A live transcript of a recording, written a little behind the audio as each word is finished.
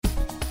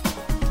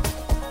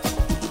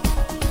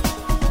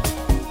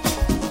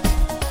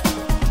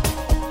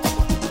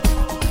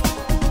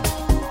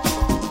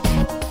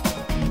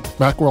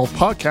Macworld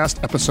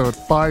Podcast, episode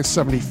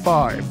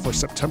 575 for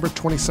September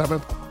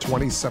 27th,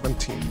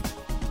 2017.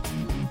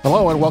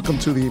 Hello and welcome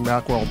to the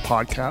Macworld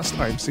Podcast.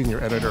 I'm Senior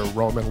Editor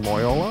Roman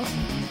Loyola.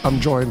 I'm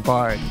joined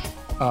by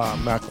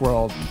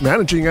Macworld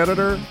Managing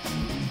Editor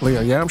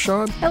Leah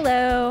Yamshon.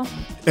 Hello.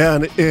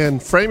 And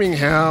in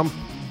Framingham,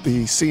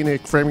 the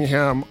scenic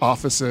Framingham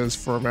offices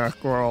for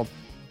Macworld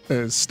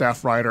is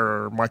staff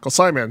writer Michael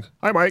Simon.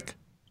 Hi, Mike.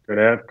 Good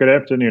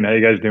afternoon. How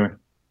you guys doing?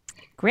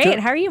 Great. Good.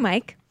 How are you,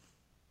 Mike?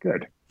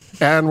 Good.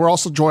 And we're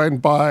also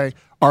joined by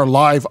our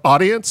live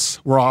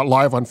audience. We're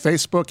live on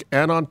Facebook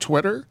and on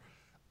Twitter.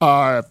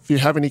 If you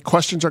have any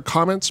questions or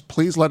comments,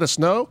 please let us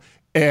know.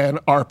 And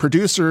our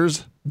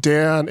producers,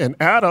 Dan and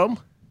Adam,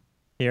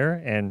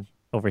 here and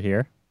over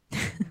here,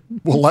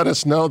 will let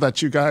us know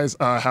that you guys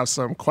have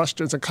some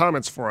questions and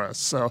comments for us.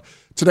 So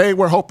today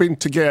we're hoping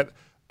to get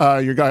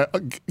a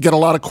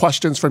lot of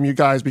questions from you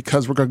guys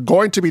because we're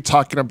going to be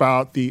talking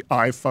about the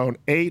iPhone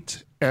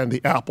 8 and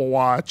the Apple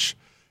Watch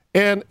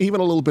and even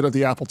a little bit of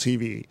the Apple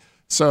TV.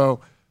 So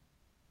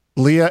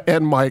Leah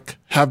and Mike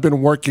have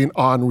been working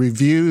on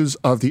reviews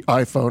of the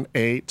iPhone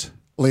 8.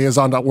 Leah's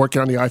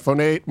working on the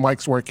iPhone 8.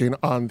 Mike's working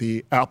on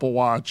the Apple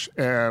Watch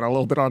and a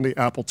little bit on the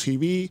Apple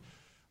TV.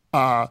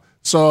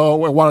 So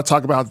we want to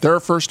talk about their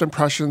first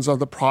impressions of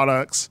the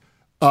products.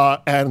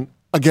 And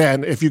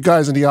again, if you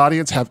guys in the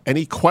audience have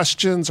any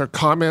questions or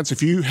comments,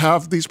 if you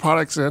have these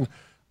products and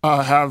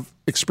have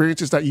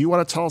experiences that you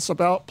want to tell us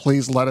about,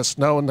 please let us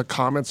know in the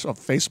comments of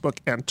Facebook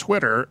and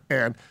Twitter.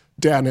 And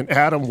Dan and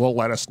Adam will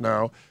let us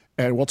know.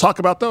 And we'll talk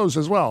about those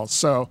as well.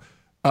 So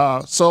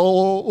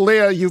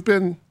Leah, you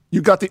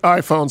got the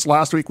iPhones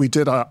last week. We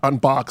did an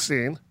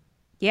unboxing.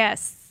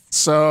 Yes.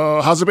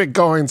 So how's it been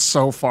going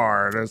so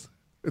far?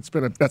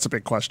 That's a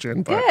big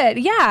question. But. Good.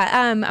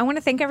 Yeah. I want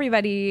to thank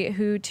everybody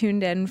who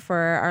tuned in for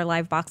our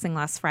live boxing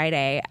last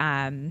Friday.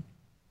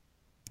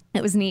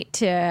 It was neat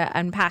to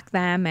unpack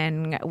them,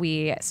 and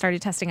we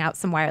started testing out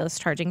some wireless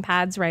charging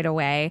pads right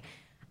away.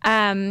 We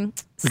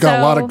got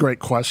a lot of great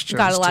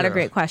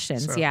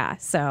questions. Yeah.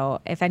 So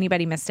if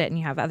anybody missed it and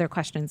you have other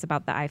questions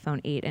about the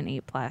iPhone 8 and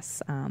 8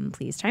 Plus,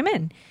 please chime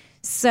in.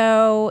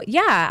 So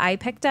yeah, I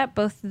picked up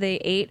both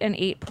the 8 and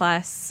 8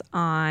 Plus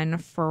on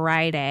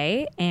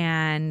Friday,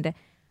 and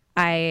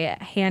I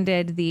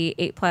handed the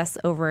 8 Plus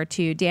over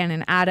to Dan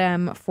and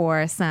Adam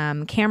for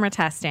some camera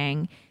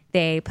testing.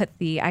 They put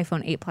the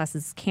iPhone 8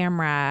 Plus's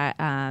camera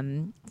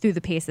through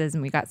the paces,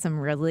 and we got some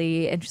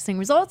really interesting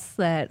results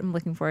that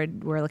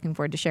we're looking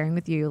forward to sharing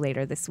with you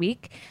later this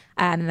week.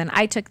 And then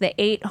I took the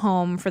 8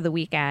 home for the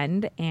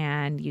weekend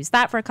and used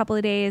that for a couple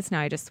of days. Now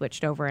I just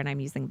switched over and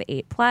I'm using the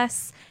 8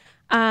 Plus.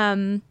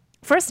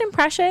 First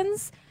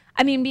impressions,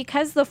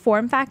 because the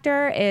form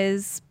factor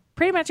is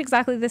pretty much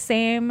exactly the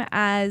same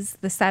as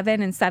the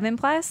 7 and 7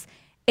 Plus,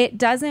 it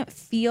doesn't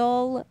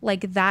feel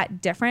like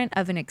that different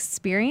of an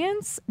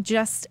experience,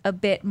 just a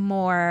bit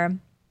more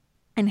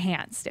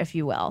enhanced, if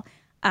you will.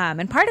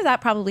 And part of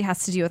that probably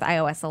has to do with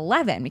iOS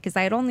 11, because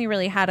I had only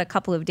really had a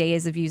couple of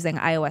days of using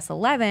iOS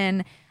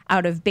 11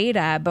 out of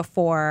beta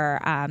before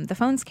the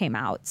phones came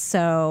out.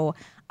 So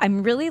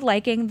I'm really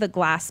liking the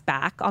glass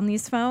back on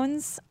these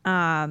phones.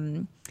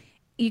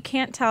 You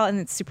can't tell, and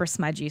it's super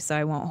smudgy, so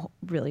I won't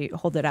really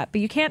hold it up, but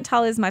you can't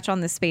tell as much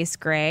on the space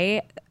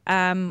gray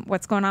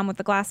what's going on with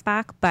the glass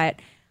back. But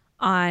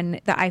on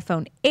the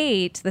iPhone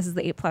 8, this is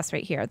the 8 Plus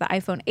right here, the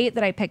iPhone 8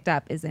 that I picked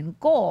up is in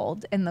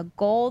gold, and the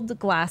gold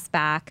glass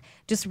back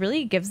just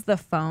really gives the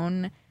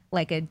phone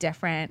like a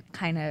different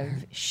kind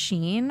of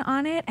sheen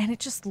on it, and it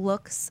just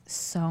looks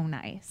so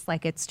nice.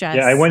 Like it's just...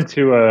 Yeah, I went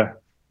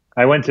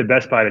to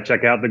Best Buy to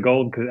check out the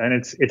gold, and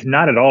it's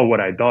not at all what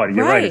I thought.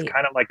 You're right. It's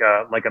kind of like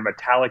a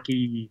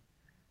metallic-y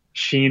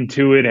sheen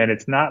to it, and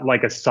it's not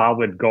like a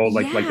solid gold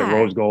like the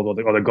rose gold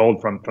or the gold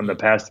from the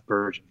past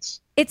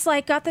versions. It's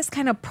like got this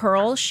kind of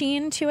pearl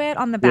sheen to it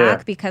on the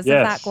back because of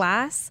that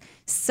glass.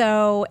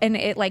 So, and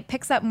it like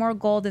picks up more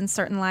gold in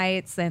certain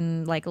lights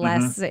and like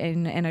less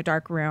in a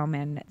dark room.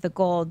 And the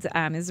gold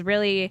is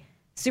really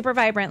super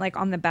vibrant, like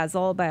on the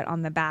bezel, but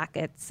on the back,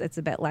 it's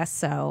a bit less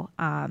so.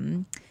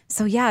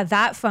 So yeah,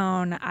 that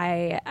phone,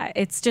 I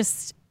hate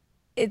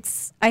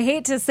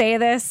to say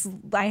this.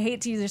 I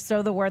hate to just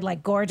throw the word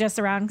like gorgeous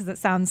around because it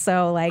sounds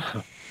so like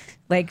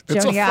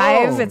Joni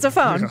Ive. It's a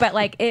phone, but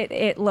like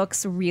it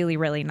looks really,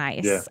 really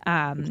nice.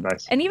 Yeah, it's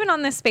nice. And even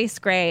on the space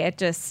gray, it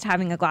just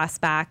having a glass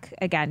back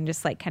again,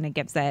 just like kind of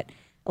gives it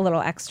a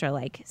little extra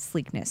like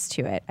sleekness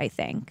to it, I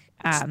think.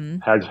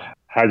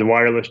 Has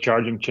wireless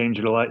charging changed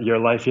your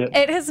life yet?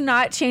 It has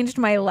not changed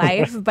my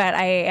life, but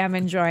I am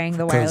enjoying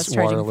the wireless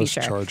charging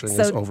feature. Charging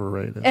is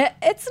overrated.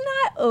 It's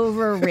not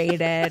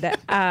overrated.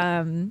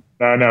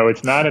 No,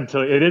 it's not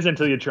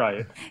until you try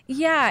it.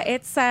 Yeah,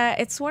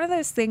 it's one of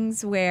those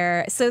things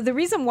where, so the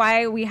reason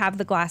why we have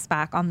the glass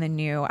back on the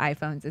new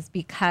iPhones is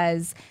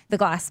because the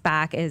glass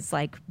back is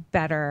like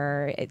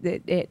better.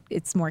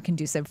 It's more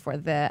conducive for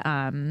the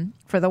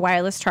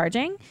wireless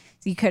charging.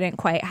 So you couldn't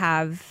quite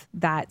have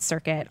that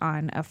circuit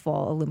on a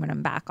full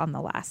aluminum back on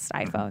the last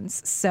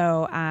iPhones.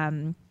 So,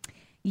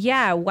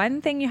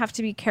 one thing you have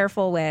to be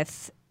careful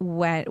with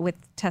with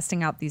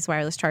testing out these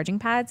wireless charging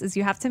pads is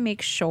you have to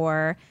make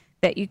sure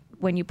that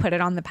when you put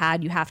it on the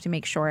pad, you have to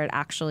make sure it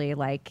actually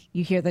like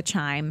you hear the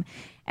chime.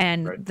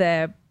 And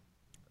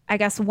I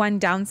guess one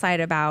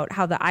downside about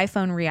how the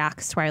iPhone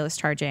reacts to wireless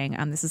charging,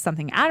 this is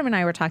something Adam and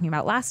I were talking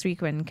about last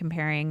week when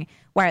comparing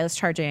wireless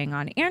charging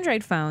on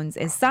Android phones,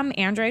 is some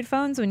Android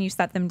phones, when you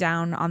set them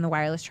down on the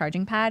wireless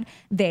charging pad,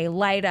 they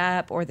light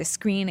up or the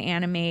screen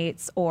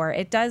animates or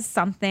it does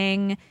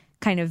something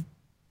kind of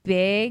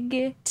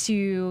big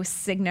to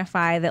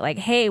signify that like,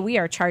 hey, we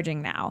are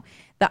charging now.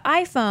 The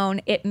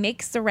iPhone, it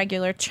makes the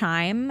regular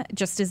chime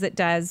just as it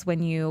does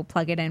when you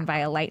plug it in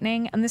via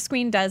Lightning. And the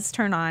screen does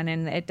turn on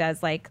and it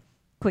does like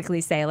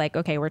quickly say like,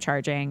 okay, we're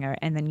charging.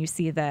 And then you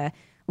see the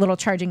little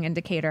charging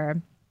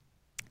indicator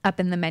up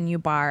in the menu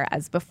bar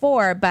as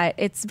before, but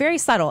it's very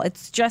subtle.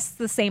 It's just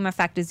the same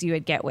effect as you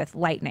would get with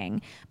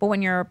Lightning. But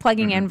when you're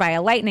plugging in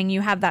via Lightning, you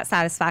have that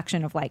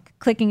satisfaction of like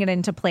clicking it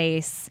into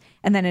place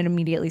and then it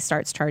immediately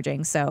starts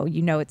charging. So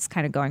you know it's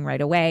kind of going right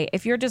away.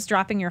 If you're just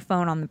dropping your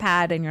phone on the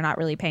pad and you're not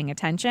really paying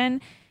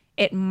attention,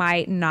 it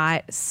might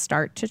not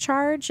start to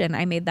charge. And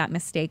I made that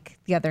mistake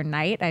the other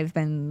night. I've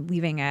been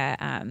leaving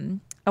a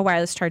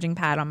wireless charging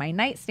pad on my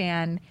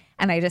nightstand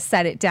and I just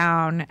set it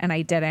down and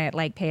I didn't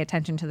like pay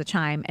attention to the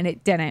chime and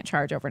it didn't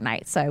charge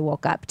overnight. So I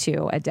woke up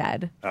to a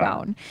dead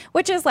phone,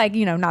 which is like,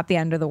 you know, not the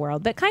end of the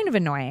world, but kind of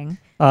annoying.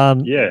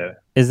 Yeah.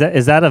 Is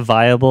that a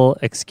viable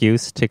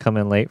excuse to come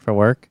in late for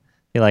work?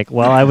 You're like,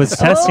 well, I was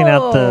testing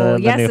out the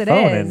new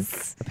phone and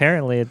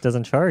apparently it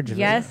doesn't charge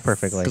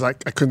perfectly. Because I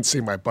couldn't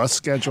see my bus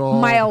schedule.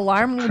 My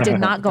alarm did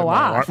not go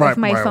off. If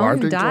my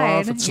phone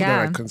died,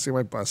 I couldn't see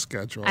my bus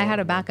schedule. I had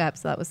a backup,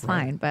 so that was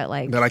fine. But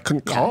like, then I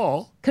couldn't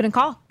call. Couldn't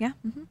call. Yeah.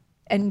 Mm-hmm.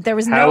 And there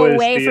was no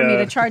way for me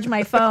to charge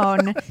my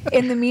phone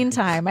in the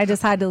meantime. I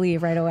just had to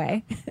leave right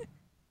away.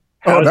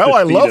 Oh, now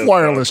I love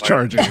wireless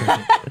charging.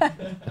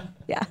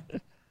 Yeah.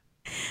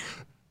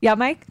 Yeah,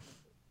 Mike?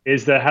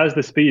 How's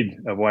the speed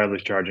of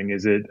wireless charging?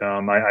 Is it,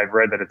 I've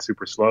read that it's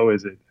super slow.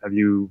 Is it, have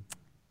you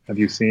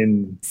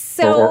seen,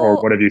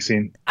 or what have you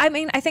seen? I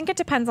mean, I think it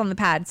depends on the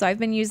pad. So I've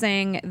been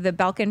using the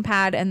Belkin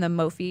pad and the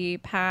Mophie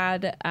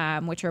pad,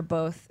 which are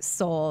both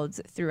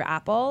sold through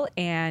Apple,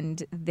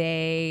 and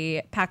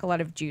they pack a lot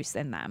of juice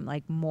in them,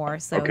 like more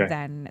so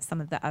than some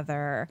of the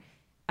other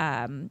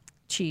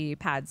Qi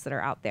pads that are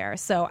out there.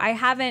 So I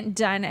haven't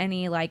done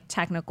any like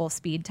technical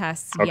speed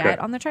tests yet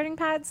on the charging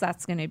pads.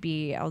 That's going to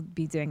be, I'll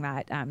be doing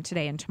that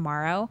today and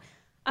tomorrow.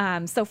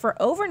 So for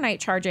overnight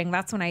charging,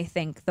 that's when I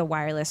think the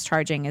wireless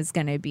charging is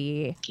going to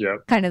be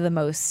kind of the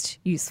most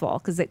useful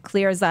because it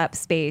clears up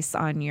space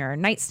on your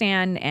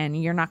nightstand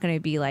and you're not going to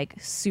be like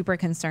super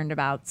concerned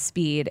about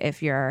speed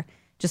if you're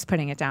just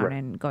putting it down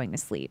and going to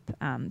sleep.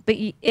 But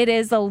it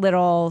is a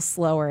little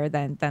slower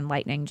than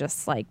Lightning,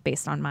 just like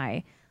based on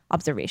my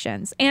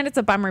observations. And it's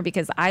a bummer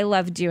because I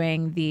love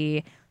doing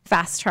the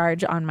fast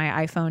charge on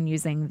my iPhone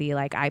using the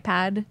like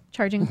iPad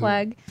charging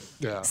plug.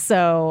 Yeah.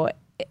 So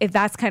if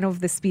that's kind of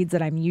the speeds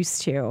that I'm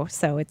used to,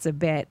 so it's a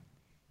bit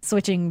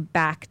switching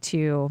back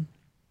to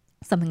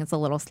something that's a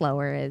little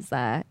slower is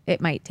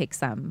it might take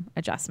some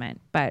adjustment.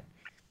 But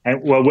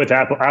with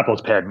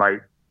Apple's pad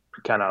might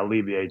kind of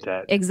alleviate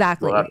that.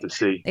 Exactly. We'll have to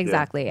see.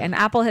 Exactly. Yeah. And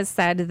Apple has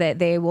said that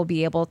they will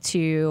be able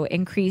to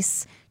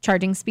increase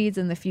charging speeds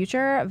in the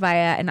future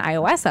via an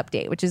iOS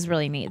update, which is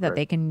really neat that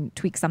they can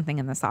tweak something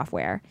in the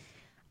software.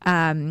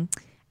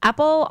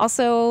 Apple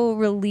also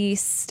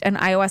released an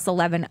iOS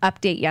 11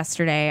 update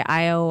yesterday,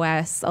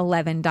 iOS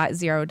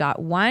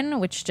 11.0.1,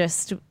 which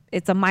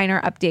it's a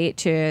minor update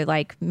to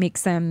like make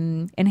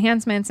some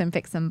enhancements and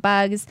fix some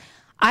bugs.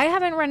 I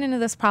haven't run into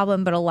this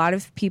problem, but a lot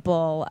of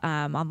people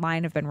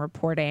online have been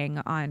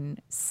reporting on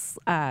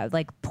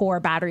like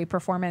poor battery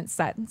performance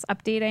since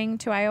updating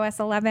to iOS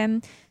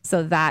 11.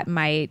 So that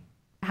might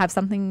have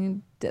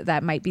something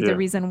that might be the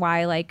reason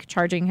why like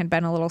charging had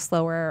been a little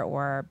slower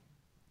or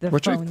the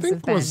Which I phones think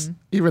have been... was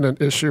even an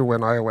issue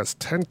when iOS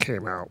 10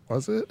 came out,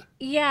 was it?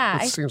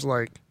 Yeah. It seems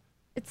like...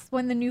 It's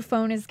when the new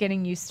phone is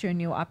getting used to a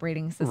new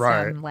operating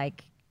system,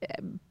 like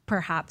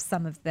perhaps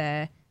some of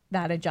that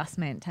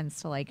adjustment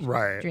tends to like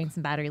drain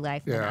some battery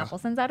life. And then Apple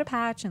sends out a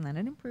patch and then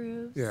it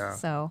improves. Yeah.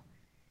 So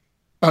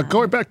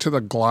going back to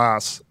the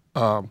glass,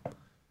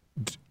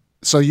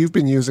 so you've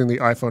been using the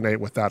iPhone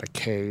 8 without a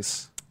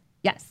case.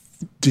 Yes.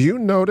 Do you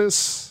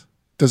notice...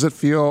 Does it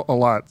feel a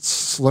lot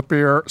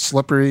slipperier?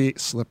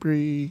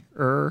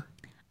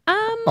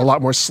 A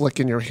lot more slick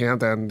in your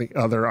hand than the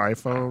other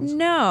iPhones?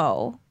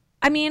 No.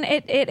 I mean,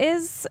 it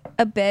is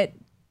a bit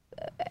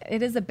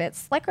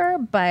slicker,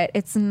 but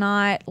it's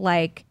not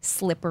like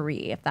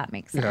slippery, if that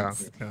makes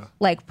sense. Yeah.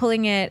 Like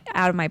pulling it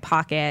out of my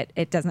pocket,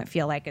 it doesn't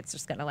feel like it's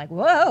just gonna like,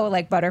 whoa,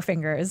 like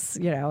Butterfingers,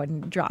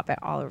 and drop it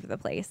all over the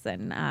place.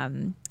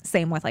 And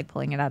same with like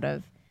pulling it out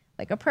of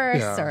like a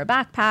purse or a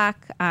backpack.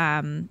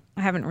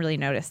 I haven't really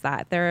noticed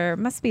that. There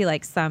must be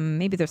like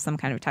maybe there's some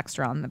kind of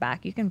texture on the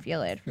back. You can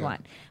feel it if you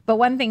want. But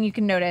one thing you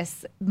can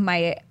notice,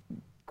 my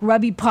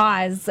grubby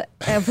paws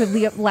have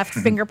left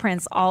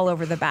fingerprints all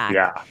over the back.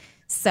 Yeah.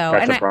 So,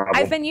 and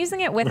I've been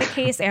using it with a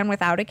case and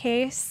without a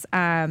case.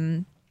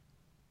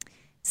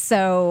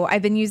 So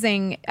I've been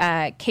using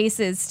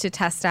cases to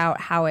test out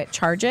how it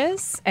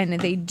charges, and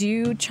they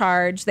do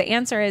charge. The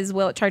answer is,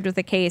 will it charge with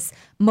a case?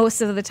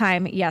 Most of the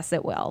time, yes,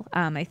 it will.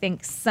 I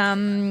think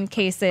some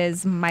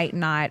cases might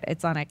not.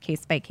 It's on a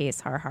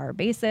case-by-case, har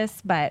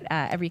basis, but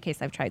every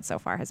case I've tried so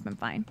far has been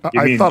fine.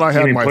 I thought I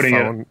had my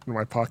phone in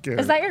my pocket.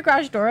 Is that your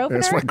garage door opener?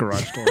 It's my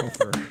garage door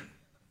opener.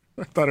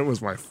 I thought it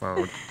was my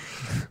phone.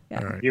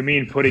 Yeah. Right. You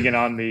mean putting it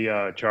on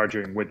the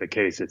charging with the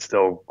case? It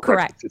still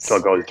correct. It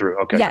still goes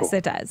through. Okay. Yes, cool.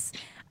 it does.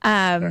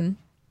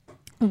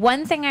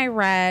 One thing I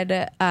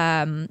read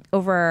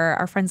over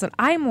our friends at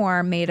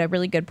iMore made a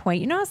really good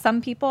point. You know how some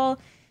people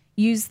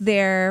use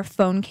their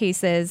phone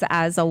cases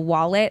as a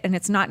wallet, and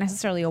it's not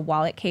necessarily a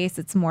wallet case.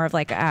 It's more of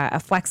like a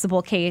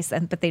flexible case,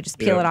 but they just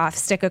peel it off,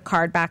 stick a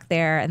card back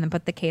there, and then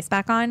put the case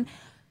back on.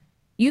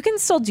 You can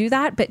still do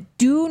that, but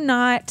do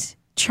not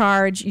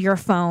charge your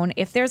phone.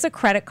 If there's a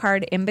credit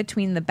card in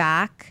between the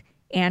back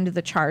and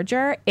the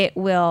charger, it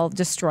will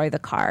destroy the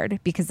card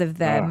because of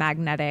the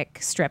magnetic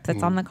strip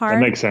that's on the card.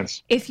 That makes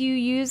sense. If you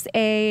use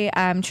a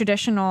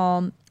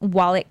traditional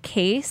wallet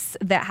case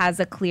that has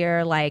a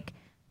clear like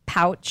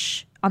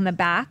pouch on the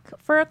back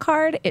for a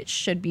card, it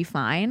should be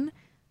fine.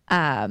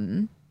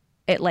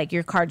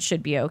 Your card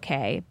should be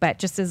okay. But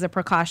just as a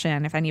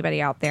precaution, if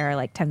anybody out there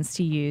like tends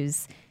to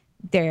use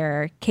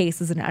their case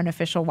as an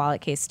unofficial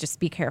wallet case, just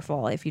be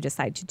careful if you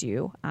decide to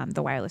do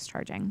the wireless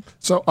charging.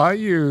 So I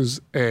use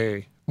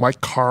my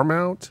car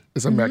mount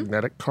is a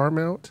magnetic car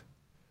mount.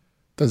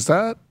 Does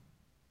that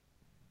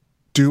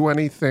do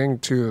anything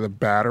to the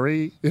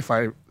battery?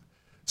 How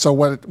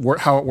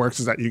it works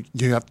is that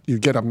you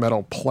get a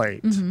metal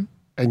plate,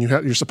 and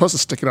you're supposed to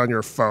stick it on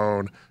your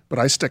phone, but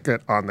I stick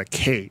it on the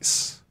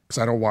case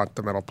because I don't want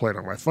the metal plate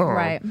on my phone.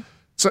 Right.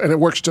 So and it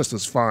works just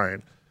as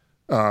fine.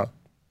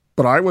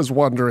 But I was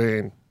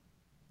wondering,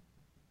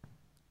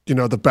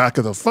 the back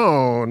of the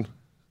phone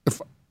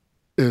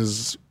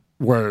is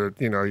where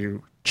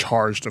you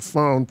charge the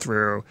phone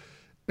through,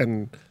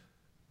 and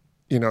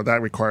that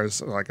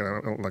requires like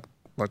an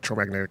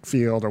electromagnetic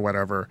field or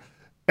whatever.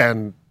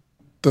 And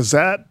does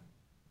that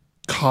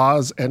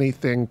cause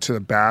anything to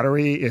the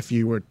battery if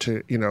you were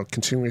to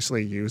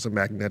continuously use a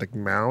magnetic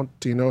mount?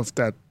 Do you know if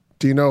that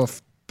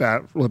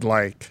would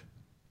like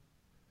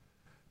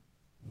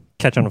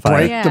catch on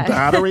fire, break the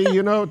battery? Do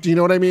you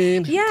know what I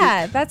mean?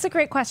 Yeah, that's a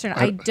great question.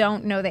 I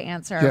don't know the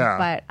answer,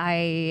 but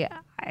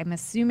I'm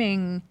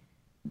assuming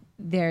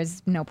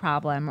there's no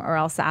problem, or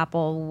else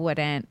Apple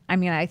wouldn't. I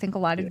mean, I think a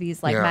lot of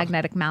these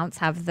magnetic mounts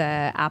have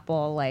the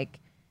Apple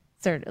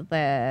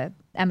the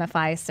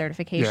MFI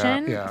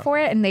certification for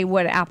it, and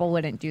Apple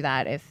wouldn't do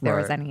that if there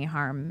was any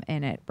harm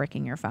in it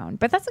breaking your phone.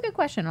 But that's a good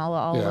question.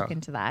 I'll look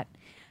into that.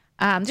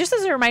 Just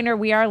as a reminder,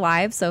 we are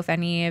live, so if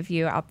any of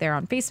you out there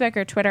on Facebook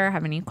or Twitter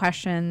have any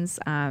questions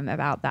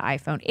about the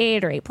iPhone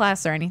 8 or 8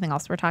 Plus or anything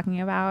else we're talking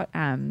about,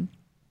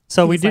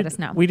 so let us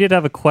know. We did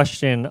have a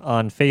question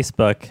on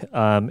Facebook.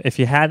 If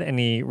you had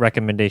any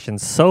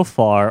recommendations so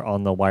far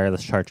on the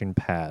wireless charging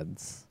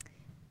pads.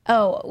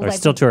 Oh, or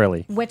still too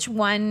early. Which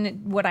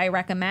one would I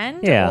recommend?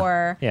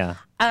 Yeah.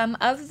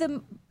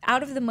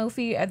 Out of the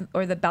Mophie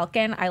or the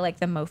Belkin, I like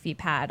the Mophie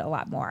pad a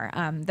lot more.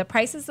 The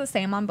price is the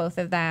same on both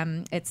of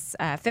them. It's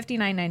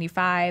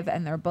 $59.95,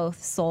 and they're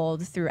both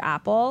sold through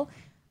Apple.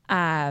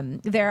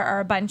 There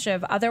are a bunch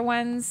of other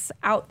ones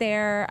out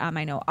there.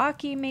 I know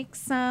Aki makes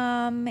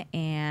some,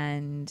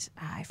 and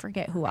I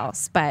forget who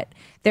else. But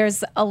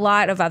there's a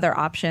lot of other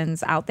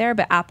options out there.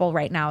 But Apple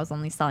right now is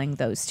only selling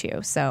those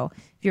two. So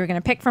if you were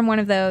going to pick from one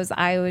of those,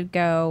 I would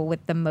go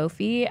with the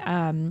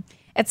Mophie.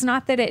 It's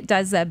not that it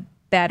does a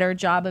better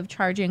job of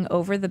charging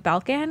over the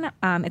Belkin.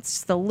 It's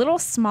just a little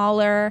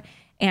smaller,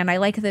 and I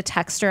like the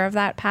texture of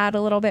that pad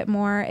a little bit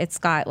more. It's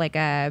got like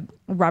a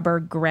rubber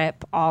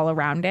grip all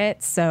around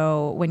it,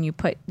 so when you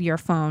put your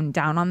phone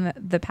down on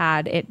the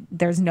pad,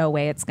 there's no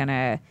way it's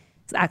gonna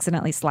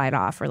accidentally slide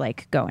off or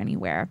like go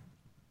anywhere.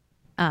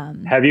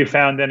 Have you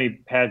found any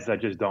pads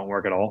that just don't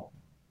work at all?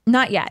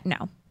 Not yet,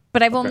 no.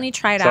 But I've only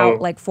tried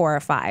out like 4 or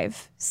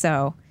 5.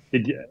 So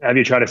have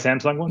you tried a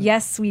Samsung one?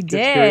 Yes, we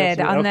did.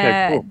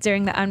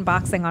 During the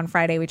unboxing on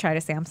Friday, we tried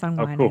a Samsung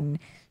one, cool. and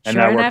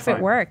sure enough, it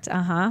worked.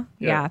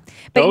 Yeah.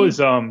 But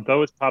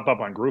those pop up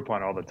on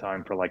Groupon all the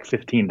time for like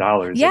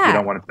 $15. Yeah. If you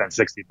don't want to spend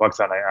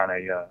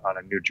 $60 on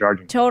a new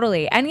charging.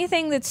 Totally.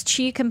 Anything that's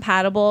Qi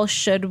compatible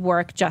should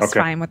work just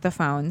fine with the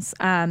phones.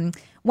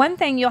 One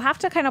thing, you'll have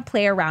to kind of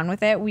play around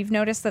with it. We've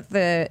noticed that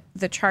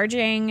the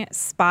charging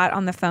spot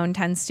on the phone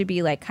tends to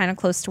be like kind of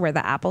close to where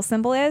the Apple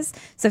symbol is.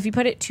 So if you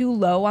put it too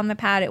low on the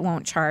pad, it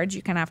won't charge.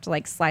 You kind of have to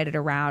like slide it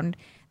around.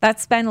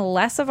 That's been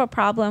less of a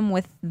problem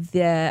with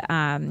the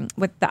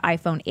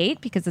iPhone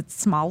 8 because it's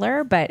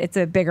smaller, but it's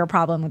a bigger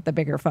problem with the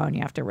bigger phone.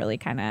 You have to really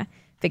kind of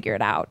figure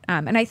it out.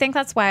 And I think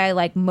that's why I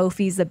like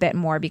Mophie's a bit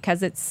more,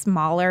 because it's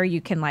smaller.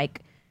 You can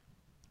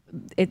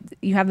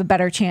you have a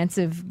better chance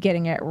of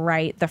getting it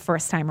right the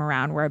first time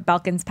around, where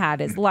Belkin's pad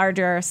is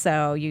larger,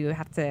 so you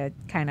have to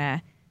kind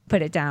of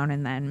put it down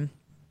and then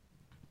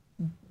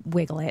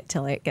wiggle it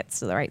till it gets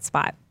to the right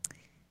spot.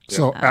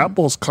 So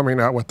Apple's coming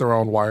out with their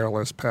own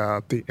wireless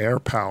pad, the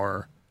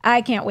AirPower.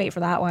 I can't wait for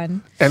that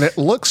one. And it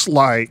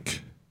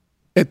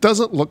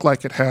doesn't look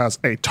like it has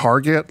a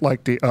target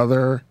like the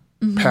other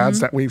pads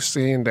that we've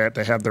seen, that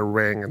they have the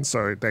ring, and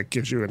so that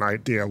gives you an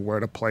idea of where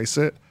to place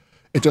it.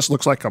 It just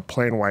looks like a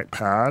plain white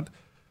pad.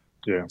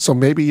 Yeah. So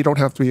maybe you don't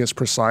have to be as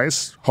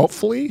precise,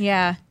 hopefully.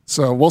 Yeah.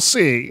 So we'll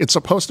see. It's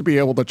supposed to be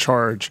able to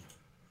charge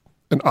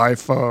an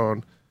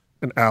iPhone,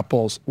 an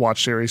Apple's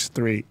Watch Series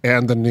 3,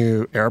 and the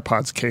new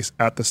AirPods case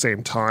at the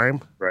same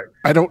time. Right.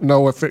 I don't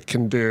know if it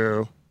can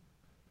do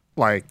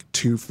like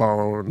 2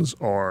 phones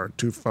or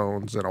 2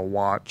 phones and a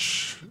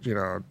watch.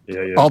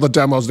 All the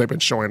demos they've been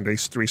showing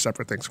these 3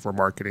 separate things for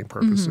marketing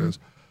purposes.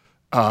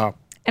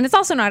 And it's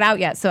also not out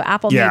yet, so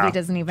Apple maybe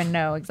doesn't even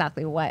know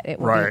exactly what it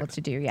will be able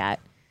to do yet.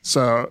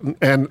 So,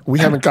 and we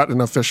haven't gotten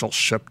an official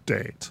ship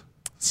date.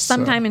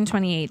 Sometime in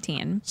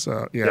 2018.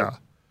 So, yeah.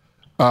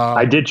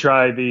 I did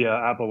try the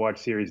Apple Watch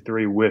Series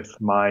 3 with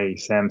my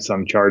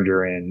Samsung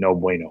charger, and no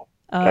bueno.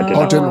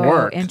 It didn't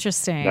work.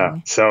 Interesting. Yeah.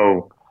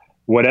 So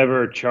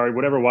whatever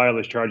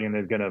wireless charging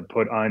they're going to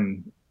put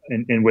on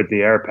in with the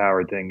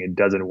AirPower thing, it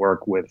doesn't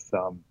work with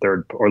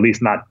or at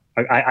least not.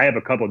 I have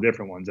a couple of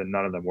different ones, and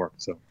none of them work.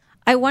 So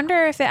I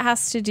wonder if it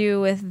has to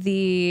do with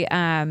the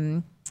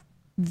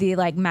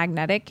like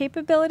magnetic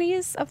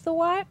capabilities of the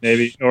watch.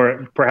 Maybe,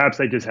 or perhaps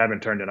they just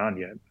haven't turned it on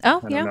yet.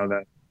 Oh, I don't know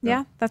that.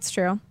 Yeah, that's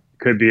true.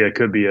 Could be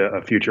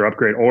a future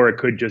upgrade, or it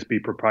could just be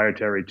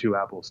proprietary to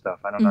Apple stuff.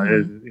 I don't know.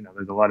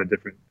 There's a lot of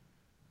different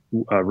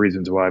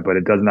reasons why, but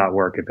it does not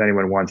work. If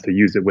anyone wants to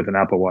use it with an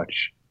Apple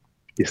Watch,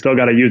 you still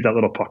got to use that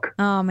little puck.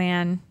 Oh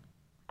man,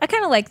 I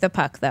kind of like the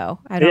puck though.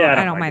 I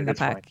don't mind the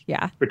puck. Fine.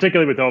 Yeah,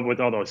 particularly with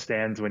all those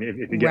stands. If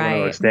you get one of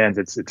those stands,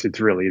 it's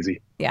real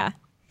easy. Yeah.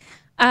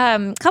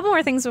 A couple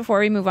more things before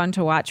we move on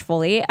to Watch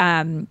Fully.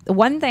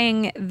 One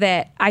thing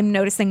that I'm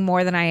noticing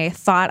more than I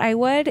thought I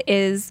would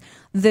is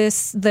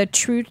the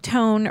True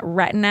Tone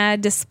Retina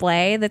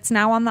display that's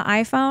now on the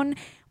iPhone.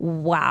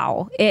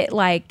 Wow.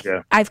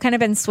 I've kind of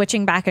been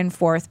switching back and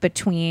forth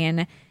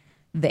between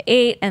the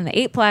 8 and the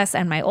 8 Plus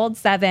and my old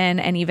 7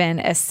 and even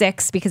a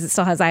 6 because it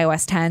still has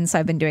iOS 10. So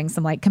I've been doing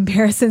some like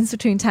comparisons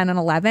between 10 and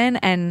 11,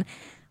 and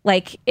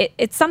like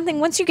it's something,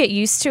 once you get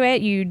used to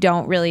it, you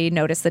don't really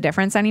notice the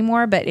difference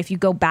anymore. But if you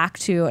go back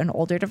to an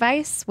older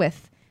device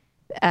with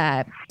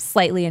a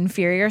slightly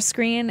inferior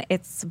screen,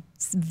 it's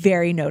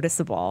very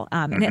noticeable.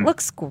 And it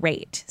looks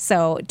great.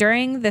 So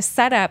during the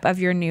setup of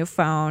your new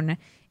phone,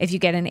 if you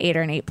get an 8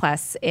 or an 8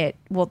 Plus, it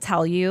will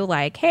tell you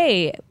like,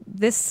 hey,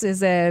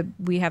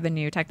 we have a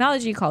new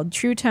technology called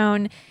True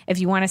Tone. If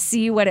you want to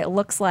see what it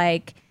looks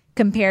like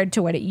compared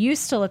to what it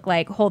used to look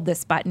like, hold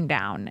this button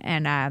down,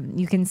 and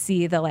you can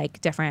see the like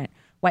different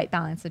white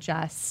balance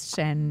adjust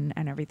and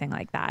everything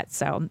like that.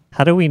 So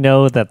how do we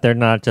know that they're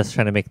not just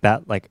trying to make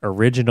that like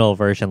original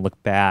version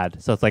look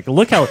bad? So it's like,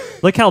 look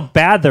how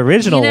bad the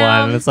original one.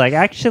 And it's like,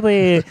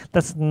 actually,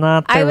 that's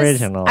not the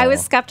original. I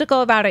was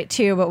skeptical about it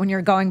too, but when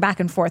you're going back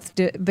and forth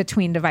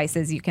between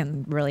devices, you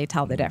can really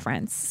tell the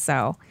difference.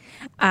 So,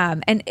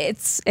 and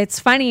it's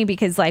funny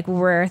because like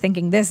we're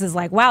thinking this is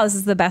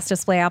the best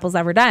display Apple's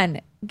ever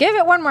done. Give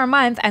it one more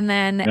month, and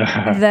then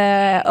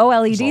the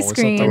OLED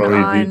screen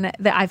on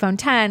the iPhone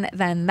 10,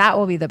 then that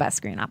will be the best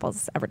screen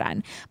Apple's ever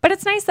done. But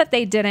it's nice that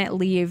they didn't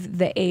leave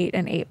the 8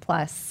 and 8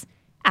 Plus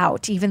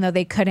out, even though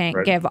they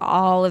couldn't give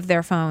all of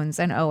their phones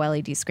an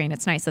OLED screen.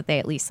 It's nice that they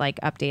at least like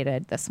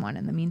updated this one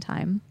in the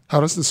meantime. How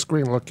does the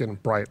screen look in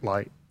bright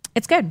light?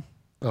 It's good.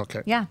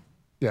 Okay. Yeah.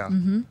 Yeah.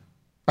 Mm-hmm.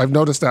 I've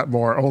noticed that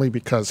more only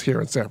because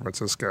here in San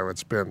Francisco,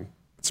 it's been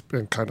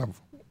kind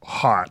of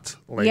hot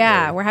lately.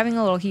 Yeah, we're having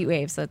a little heat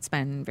wave, so it's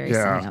been very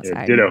sunny outside.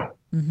 Yeah, ditto.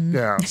 Mm-hmm.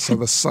 Yeah, so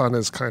the sun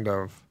has kind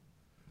of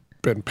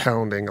been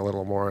pounding a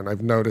little more, and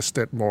I've noticed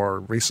it more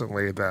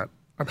recently that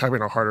I'm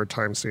having a harder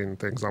time seeing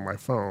things on my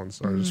phone.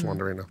 So I was just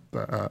wondering if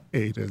the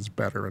 8 is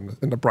better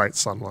in the bright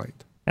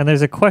sunlight. And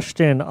there's a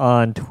question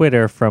on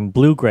Twitter from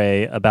Blue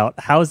Gray about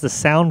how is the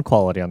sound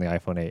quality on the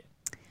iPhone 8?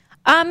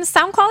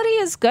 Sound quality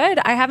is good.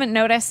 I haven't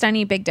noticed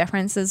any big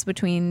differences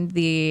between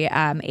the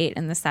 8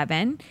 and the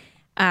 7.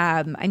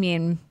 I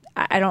mean,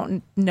 I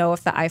don't know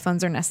if the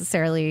iPhones are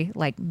necessarily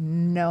like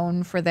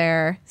known for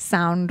their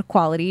sound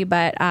quality,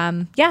 but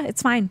yeah,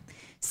 it's fine.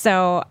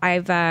 So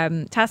I've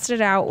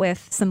tested it out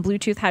with some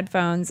Bluetooth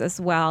headphones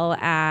as well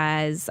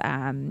as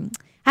I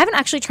haven't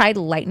actually tried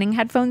Lightning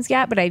headphones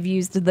yet, but I've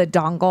used the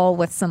dongle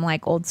with some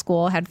like old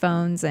school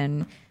headphones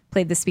and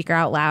played the speaker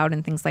out loud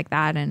and things like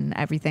that, and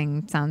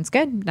everything sounds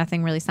good.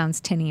 Nothing really sounds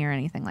tinny or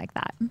anything like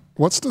that.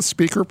 What's the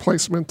speaker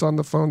placement on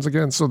the phones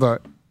again? So the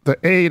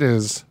 8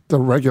 is, the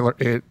regular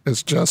 8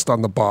 is just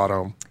on the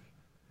bottom.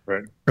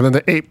 Right. And then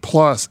the 8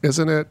 Plus,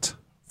 isn't it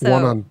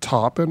one on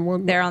top and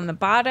one? They're on the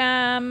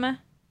bottom.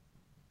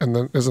 And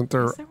then is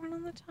there one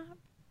on the top?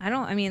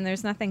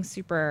 There's nothing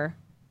super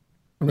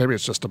maybe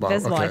it's just the bottom.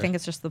 visible. Okay. I think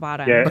it's just the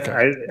bottom. Yeah,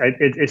 Okay.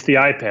 it's the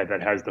iPad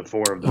that has the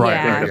 4 of them. Right.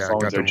 Yeah. The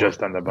phones are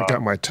just on the bottom. I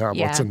got my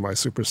tablets and my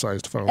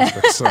supersized phones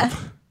mixed up.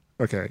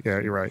 Okay, yeah,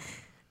 you're right.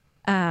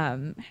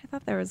 I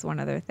thought there was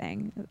one other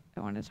thing I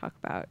wanted to talk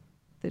about.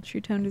 The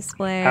True Tone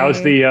display.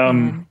 How's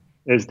the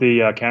is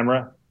the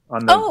camera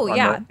on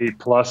the 8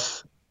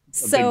 Plus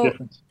big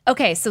difference?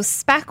 Okay, so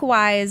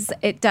spec-wise,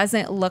 it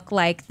doesn't look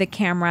like the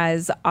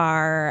cameras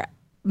are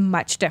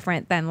much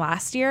different than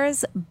last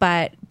year's,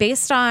 but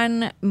based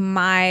on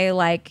my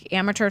like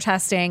amateur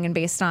testing and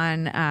based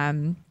on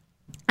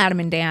Adam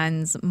and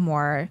Dan's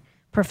more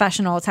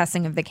professional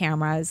testing of the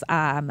cameras,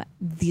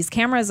 these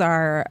cameras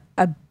are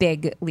a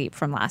big leap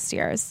from last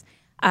year's.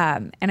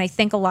 And I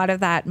think a lot of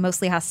that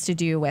mostly has to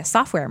do with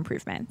software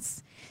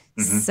improvements.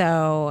 Mm-hmm.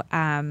 So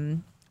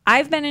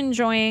I've been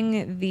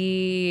enjoying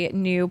the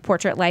new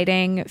portrait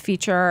lighting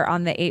feature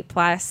on the 8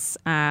 Plus.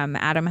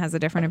 Adam has a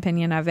different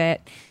opinion of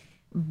it,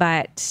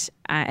 but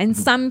and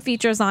some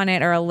features on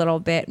it are a little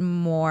bit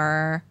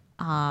more,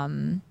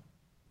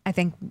 I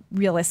think,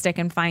 realistic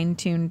and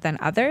fine-tuned than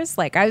others.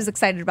 Like, I was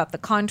excited about the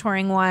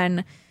contouring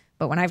one,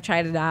 but when I've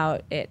tried it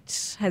out,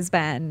 it has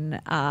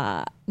been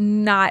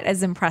not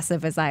as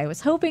impressive as I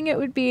was hoping it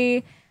would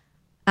be.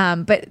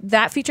 But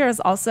that feature is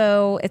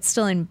also, it's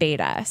still in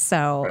beta,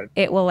 so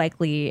it will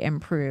likely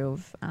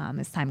improve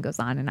as time goes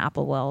on, and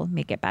Apple will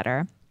make it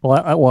better.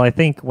 Well, I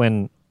think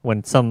when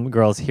some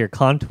girls hear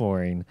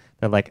contouring,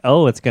 they're like,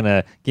 oh, it's going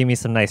to give me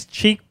some nice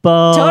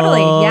cheekbones.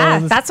 Totally, yeah.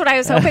 That's what I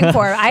was hoping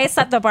for. I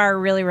set the bar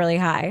really, really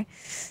high.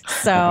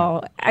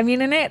 So, I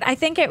mean, I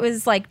think it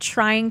was like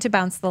trying to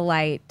bounce the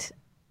light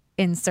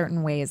in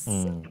certain ways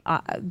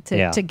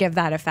to give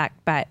that effect.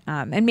 But,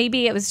 and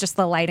maybe it was just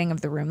the lighting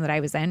of the room that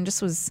I was in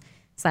just was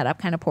set up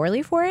kind of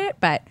poorly for it,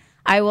 but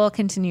I will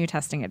continue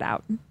testing it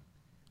out.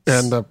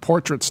 And the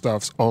portrait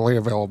stuff's only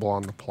available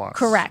on the Plus.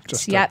 Correct.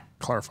 Just to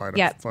clarify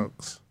to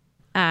folks.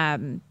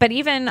 But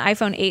even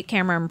iPhone 8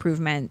 camera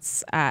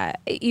improvements,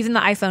 even the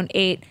iPhone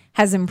 8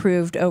 has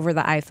improved over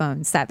the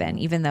iPhone 7,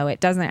 even though it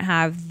doesn't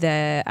have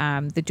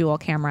the dual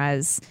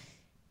cameras,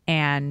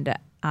 and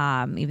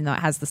even though it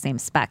has the same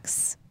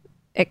specs.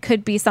 It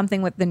could be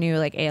something with the new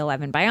like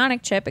A11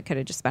 Bionic chip. It could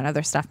have just been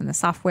other stuff in the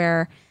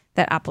software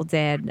that Apple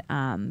did.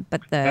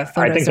 But the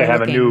photos I think they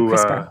have a new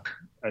crisper.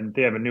 And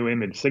they have a new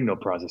image signal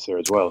processor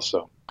as well.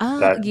 So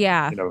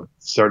that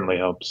certainly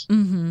helps.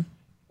 Mm-hmm.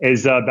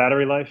 Is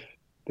battery life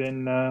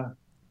been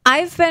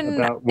I've been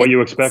about what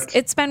you expect?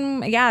 It's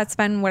been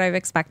what I've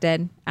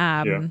expected.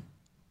 But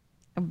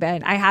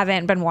I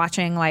haven't been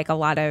watching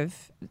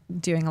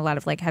doing a lot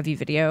of like heavy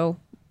video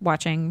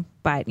watching,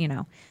 but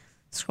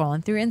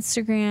scrolling through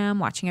Instagram,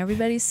 watching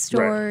everybody's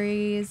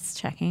stories,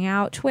 checking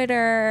out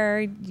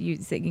Twitter,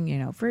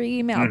 using, for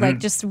email, like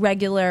just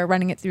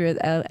running it through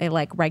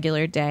a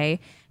regular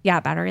day. Yeah,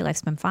 battery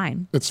life's been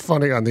fine. It's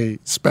funny, on the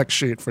spec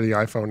sheet for the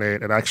iPhone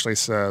 8, it actually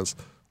says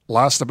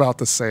last about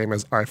the same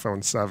as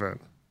iPhone 7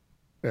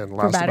 and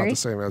last about the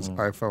same as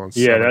iPhone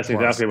 7. Yeah, that's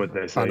exactly what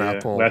they say.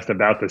 Apple last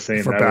about the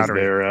same for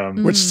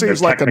battery, which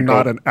seems like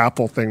not an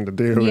Apple thing to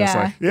do.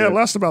 Yeah. It's like,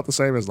 last about the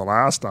same as the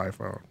last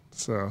iPhone.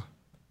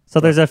 So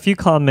there's a few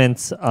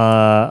comments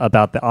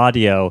about the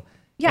audio.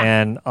 Yeah.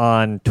 And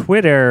on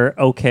Twitter,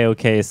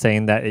 OK is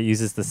saying that it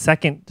uses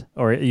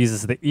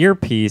the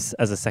earpiece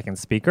as a second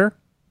speaker.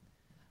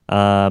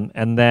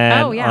 And then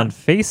on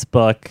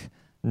Facebook,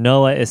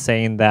 Noah is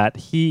saying that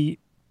he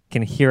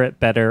can hear it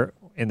better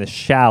in the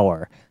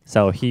shower.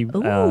 So that's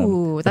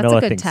Noah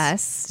a good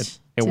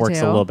test. It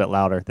works a little bit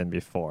louder than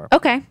before.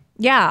 Okay.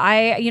 Yeah,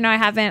 I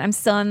haven't. I'm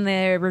still in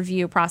the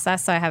review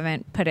process, so I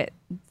haven't put it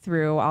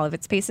through all of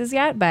its paces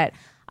yet, but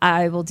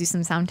I will do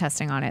some sound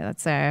testing on it.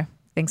 That's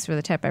thanks for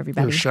the tip,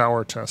 everybody. The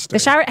shower testing. The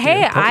shower.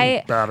 Hey,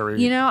 I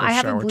I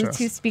have a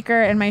Bluetooth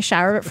speaker in my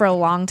shower, but for a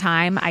long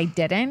time I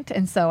didn't,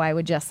 and so I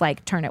would just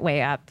turn it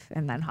way up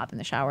and then hop in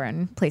the shower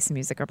and play some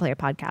music or play a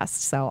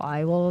podcast. So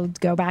I will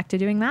go back to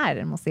doing that,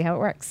 and we'll see how it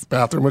works.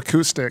 Bathroom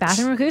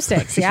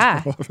acoustics.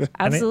 Yeah,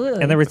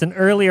 absolutely. And there was an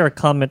earlier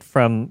comment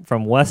from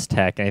West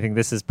Tech, and I think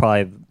this is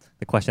probably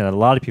the question that a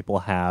lot of people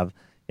have: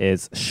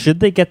 is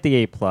should they get the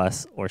 8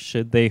 Plus or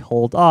should they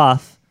hold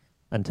off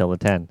until the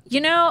 10?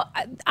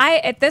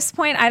 At this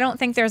point, I don't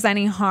think there's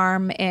any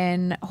harm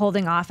in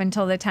holding off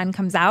until the 10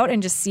 comes out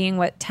and just seeing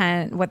what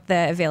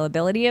the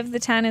availability of the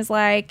 10 is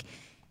like.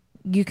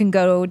 You can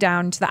go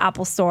down to the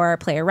Apple Store,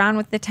 play around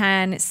with the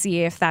 10,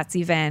 see if that's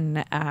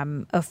even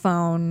a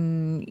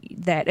phone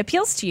that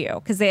appeals to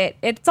you. Because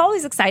it's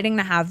always exciting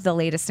to have the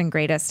latest and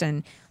greatest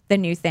and the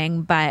new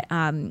thing. But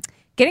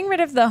getting rid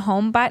of the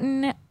home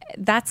button,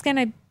 there's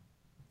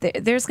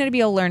going to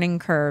be a learning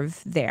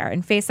curve there,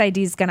 and Face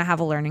ID is going to have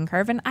a learning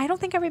curve, and I don't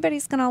think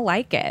everybody's going to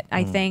like it.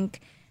 I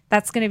think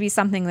that's going to be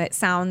something that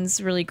sounds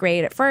really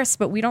great at first,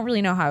 but we don't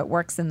really know how it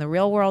works in the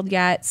real world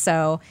yet.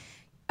 So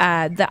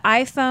the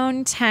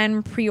iPhone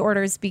 10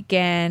 pre-orders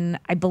begin,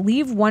 I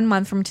believe, 1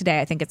 month from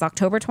today. I think it's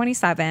October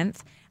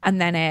 27th,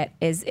 and then it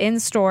is in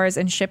stores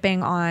and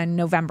shipping on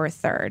November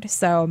 3rd.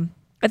 So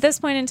at this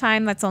point in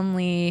time, that's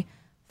only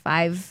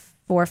 4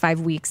 or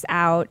 5 weeks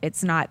out.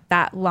 It's not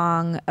that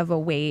long of a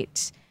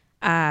wait.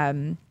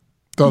 Though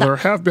there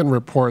have been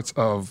reports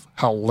of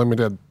how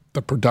limited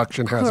the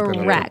production has been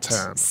in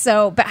 10.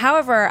 So, but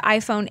however,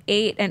 iPhone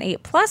 8 and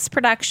 8 Plus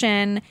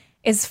production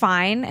is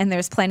fine, and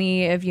there's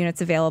plenty of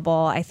units available.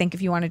 I think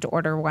if you wanted to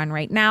order one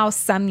right now,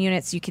 some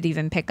units you could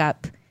even pick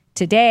up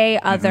today.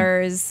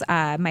 Others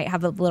might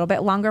have a little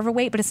bit longer of a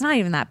wait, but it's not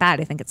even that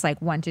bad. I think it's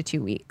like 1 to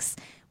 2 weeks,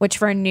 which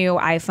for a new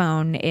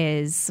iPhone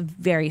is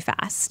very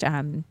fast.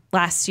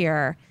 Last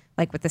year,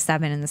 like with the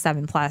 7 and the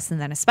 7 Plus,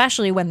 and then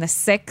especially when the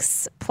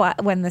 6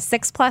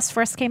 Plus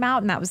first came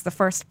out, and that was the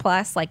first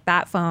Plus, like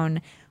that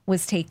phone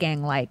was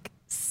taking like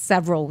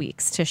several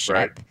weeks to ship.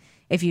 Right.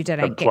 If you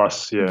didn't the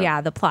Plus,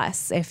 the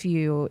Plus, if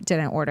you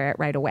didn't order it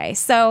right away.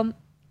 So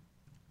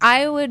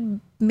I would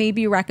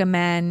maybe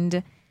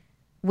recommend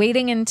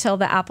waiting until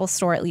the Apple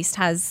Store at least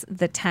has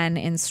the 10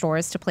 in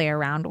stores to play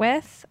around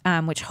with,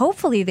 which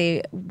hopefully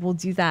they will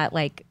do that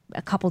like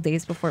a couple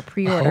days before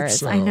pre-orders.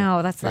 So. I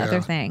know, that's the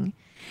other thing.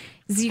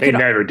 They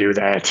never do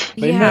that.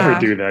 They never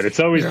do that. It's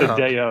always the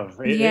day of,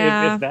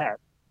 if that.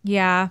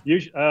 Yeah.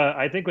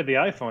 I think with the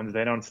iPhones,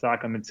 they don't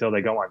stock them until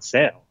they go on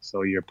sale.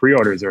 So your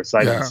pre-orders are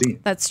sight unseen.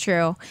 That's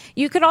true.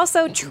 You could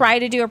also try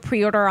to do a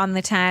pre-order on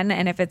the 10,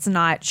 and if it's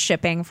not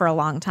shipping for a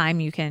long time,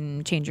 you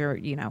can change your,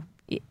 change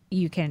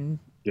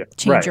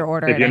your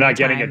order. If you're not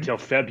getting it till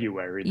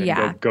February,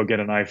 then go get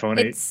an iPhone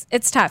 8.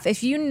 It's tough.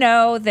 If you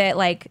know that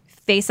like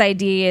Face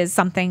ID is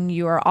something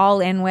you are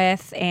all in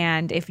with,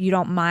 and if you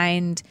don't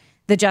mind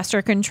the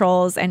gesture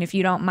controls, and if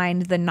you don't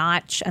mind the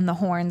notch and the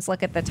horns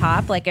look at the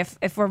top, like if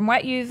from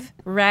what you've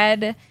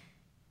read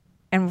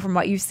and from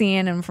what you've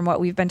seen and from what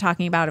we've been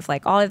talking about, if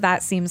like all of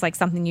that seems like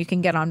something you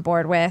can get on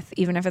board with,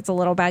 even if it's a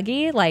little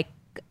buggy, like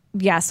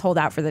yes, hold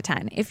out for the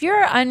 10. If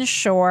you're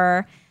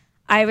unsure,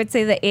 I would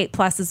say the 8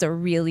 Plus is a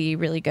really,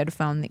 really good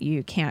phone that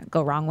you can't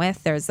go wrong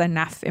with. There's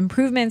enough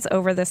improvements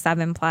over the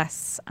 7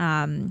 Plus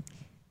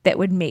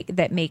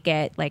that make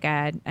it like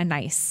a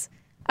nice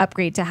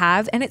upgrade to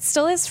have, and it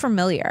still is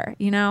familiar.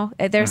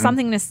 There's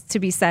something to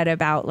be said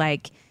about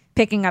like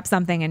picking up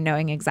something and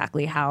knowing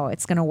exactly how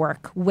it's going to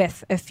work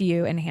with a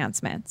few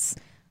enhancements.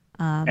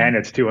 And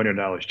it's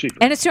 $200 cheaper.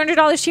 And it's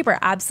 $200 cheaper.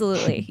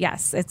 Absolutely.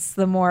 Yes. It's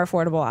the more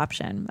affordable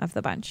option of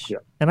the bunch. Yeah.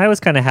 And I was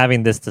kind of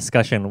having this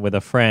discussion with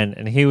a friend,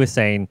 and he was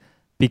saying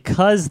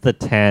because the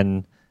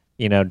 10,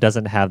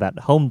 doesn't have that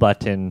home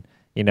button,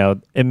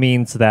 it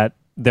means that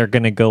they're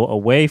going to go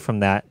away from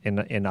that in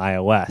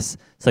iOS.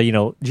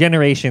 So,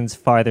 generations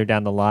farther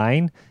down the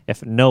line,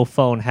 if no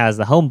phone has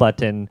the home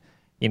button,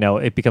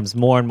 it becomes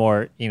more and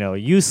more,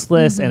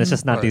 useless, and it's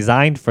just not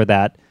designed for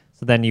that.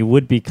 So then you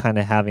would be kind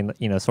of having,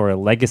 sort of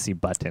legacy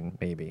button,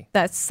 maybe.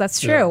 That's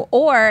true. Yeah.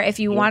 Or if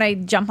you want to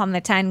jump on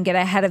the 10, get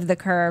ahead of the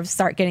curve,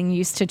 start getting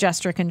used to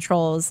gesture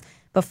controls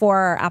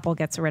before Apple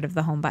gets rid of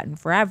the home button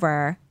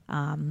forever.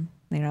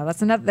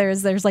 That's another.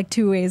 There's like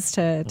two ways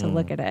to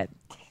look at it.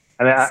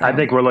 I mean, I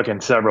think we're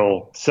looking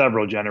several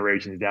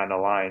generations down the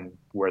line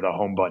where the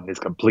home button is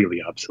completely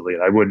obsolete.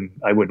 I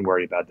wouldn't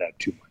worry about that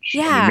too much.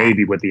 Yeah. I mean,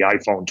 maybe with the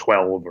iPhone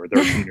 12 or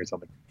 13 or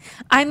something.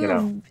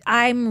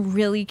 I'm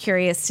really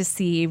curious to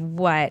see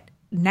what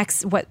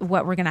we're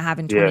going to have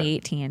in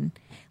 2018.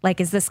 Like,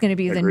 is this going to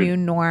be the new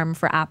norm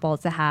for Apple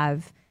to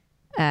have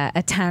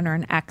a 10 or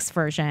an X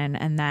version,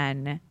 and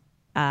then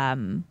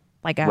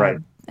like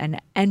an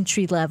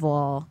entry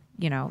level,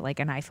 like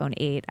an iPhone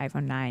 8,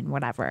 iPhone 9,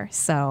 whatever.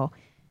 So.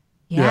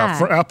 Yeah,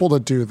 for Apple to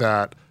do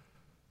that,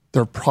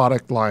 their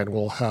product line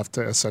will have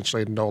to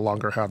essentially no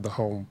longer have the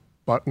home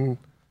button.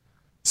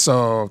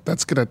 So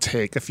that's going to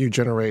take a few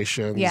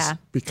generations. Yeah.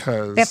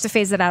 Because they have to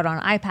phase it out on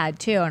iPad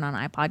too, and on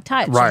iPod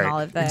Touch, and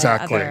all of the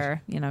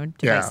other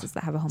devices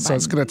that have a home button. So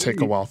it's going to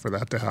take a while for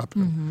that to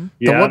happen. Mm-hmm.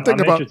 Yeah, I'm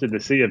interested to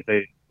see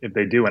if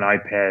they do an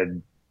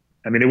iPad.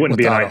 I mean, it wouldn't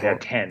be an iPad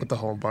 10 with the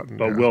home button.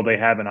 But will they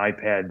have an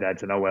iPad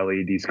that's an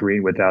OLED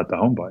screen without the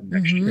home button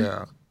next year?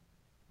 Yeah.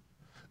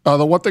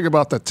 The one thing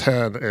about the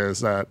 10 is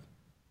that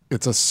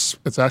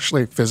it's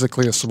actually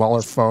physically a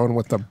smaller phone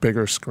with a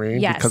bigger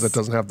screen because it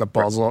doesn't have the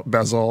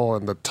bezel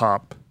and the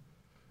top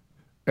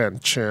and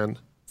chin.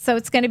 So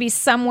it's going to be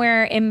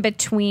somewhere in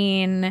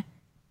between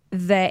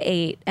the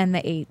 8 and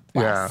the 8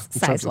 Plus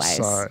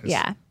size-wise.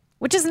 Yeah,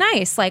 which is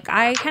nice. Like,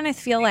 I kind of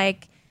feel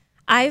like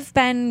I've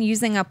been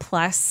using a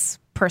Plus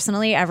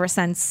personally ever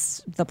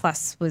since the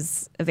Plus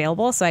was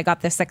available. So I got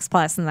the 6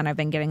 Plus, and then I've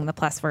been getting the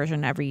Plus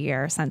version every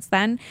year since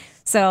then.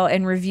 So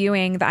in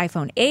reviewing the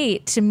iPhone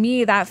 8, to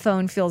me, that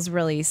phone feels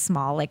really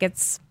small. Like,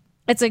 it's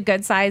a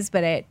good size,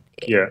 but it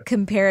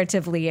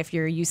comparatively, if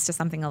you're used to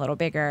something a little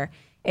bigger,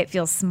 it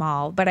feels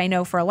small. But I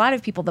know for a lot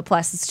of people, the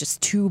Plus is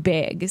just too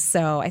big.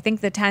 So I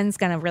think the 10 is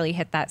going to really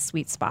hit that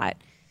sweet spot.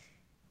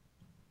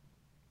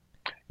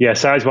 Yeah,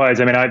 size-wise,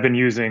 I mean, I've been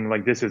using,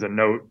 like, this is a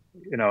Note.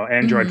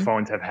 Android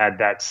phones have had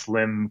that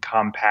slim,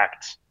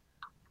 compact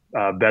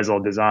bezel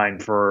design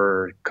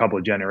for a couple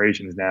of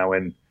generations now,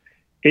 and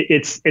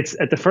it's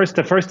at the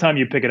first time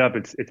you pick it up,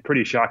 it's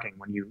pretty shocking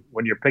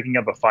when you're picking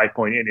up a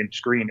 5.8-inch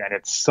screen and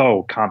it's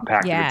so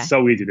compact, and it's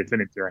so easy to fit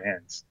into your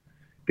hands.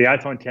 The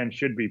iPhone 10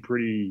 should be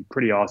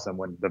pretty awesome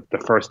when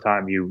the first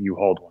time you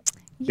hold one.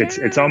 Yeah.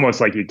 It's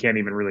almost like you can't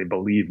even really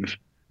believe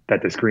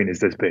that the screen is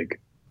this big.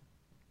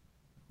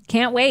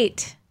 Can't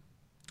wait.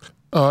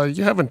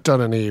 You haven't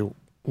done any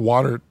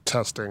water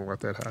testing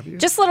with it, have you?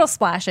 Just little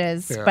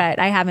splashes, but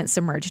I haven't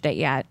submerged it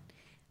yet.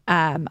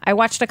 I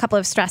watched a couple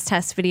of stress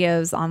test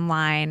videos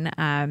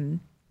online.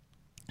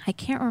 I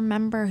can't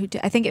remember who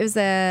did. I think it was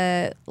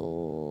a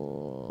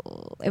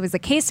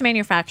case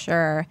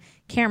manufacturer.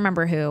 Can't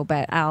remember who,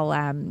 but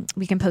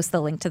we can post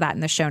the link to that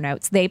in the show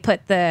notes. They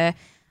put the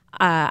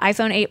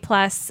iPhone 8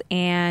 Plus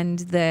and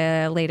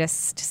the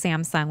latest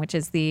Samsung, which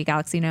is the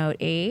Galaxy Note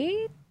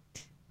 8.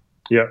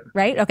 Yeah.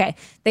 Right? Okay.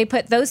 They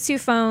put those two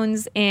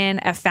phones in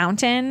a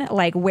fountain,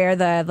 like where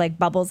the like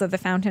bubbles of the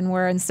fountain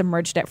were, and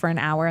submerged it for an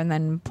hour and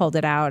then pulled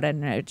it out,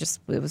 and it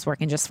was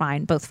working just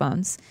fine, both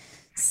phones.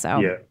 So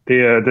yeah,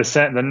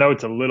 the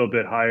Note's a little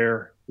bit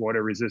higher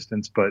water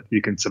resistance, but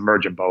you can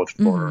submerge them both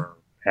for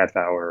half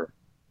hour.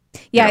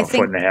 Yeah, I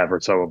think foot and a half or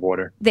so of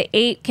water. The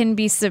 8 can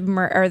be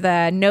submerged, or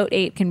the Note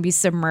 8 can be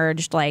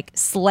submerged like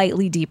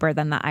slightly deeper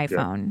than the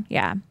iPhone.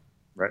 Yeah.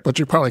 Right. But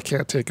you probably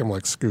can't take them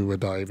like scuba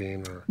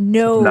diving or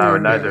no,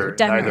 neither.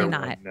 Definitely neither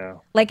not. one,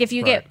 no. Like if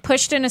you get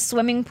pushed in a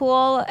swimming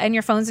pool and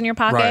your phone's in your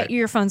pocket, Right.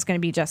 your phone's going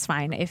to be just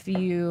fine. If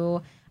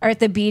you are at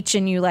the beach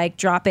and you like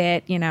drop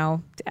it,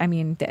 I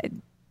mean,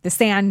 the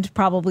sand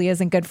probably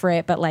isn't good for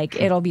it, but like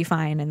it'll be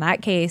fine in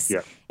that case.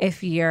 Yeah.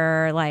 If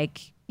you're like,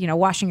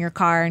 washing your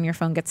car and your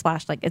phone gets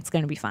splashed, like it's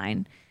going to be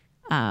fine.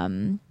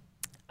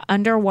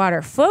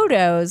 Underwater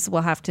photos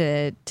we'll have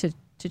to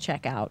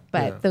check out,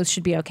 but those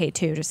should be okay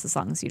too, just as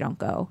long as you don't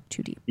go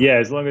too deep. Yeah,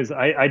 as long as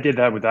I did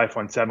that with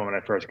iPhone 7 when I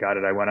first got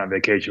it. I went on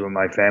vacation with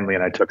my family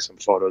and I took some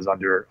photos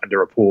under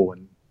a pool,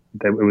 and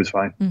it was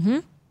fine. Mm-hmm.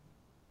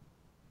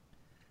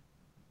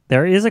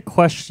 There is a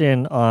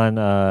question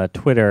on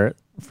Twitter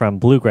from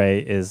Blue Gray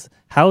is,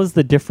 how is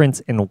the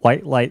difference in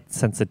white light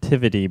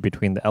sensitivity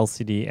between the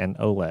LCD and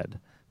OLED?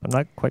 I'm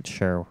not quite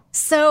sure.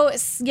 So,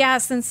 yeah,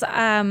 since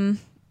I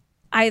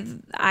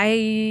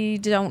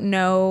don't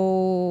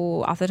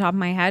know off the top of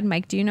my head.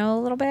 Mike, do you know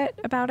a little bit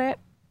about it?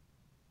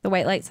 The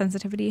white light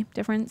sensitivity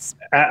difference?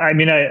 I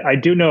mean, I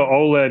do know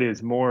OLED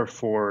is more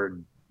for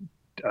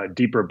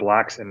deeper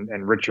blacks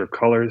and richer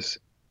colors.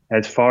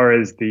 As far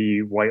as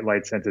the white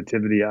light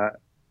sensitivity,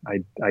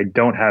 I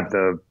don't have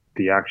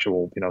the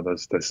actual,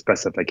 the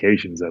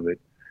specifications of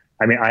it.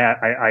 I mean,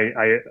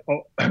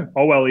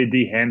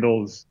 OLED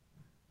handles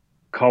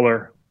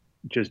color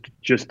just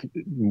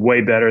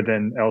way better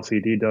than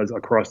LCD does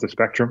across the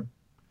spectrum.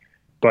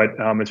 But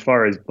as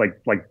far as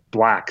like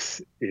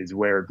blacks is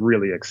where it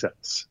really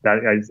excels.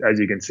 That as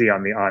you can see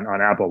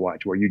on Apple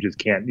Watch, where you just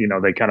can't,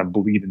 they kind of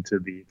bleed into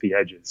the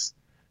edges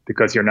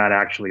because you're not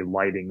actually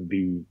lighting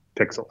the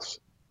pixels.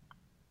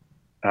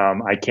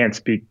 I can't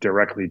speak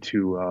directly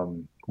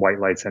to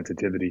white light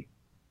sensitivity.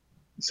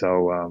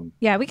 So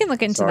yeah, we can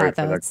look into that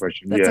though. That's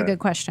a good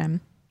question.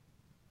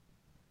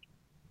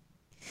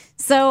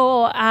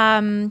 So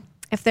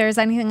if there's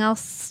anything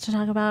else to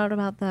talk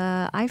about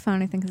the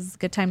iPhone, I think this is a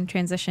good time to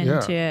transition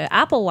to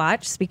Apple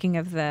Watch. Speaking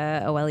of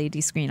the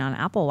OLED screen on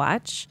Apple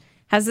Watch,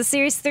 how's the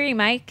Series 3,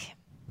 Mike?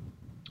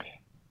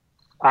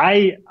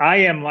 I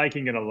am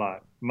liking it a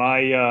lot.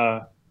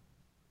 My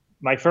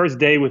first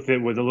day with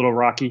it was a little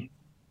rocky.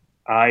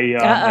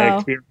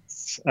 I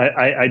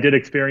did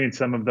experience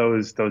some of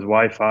those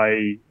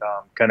Wi-Fi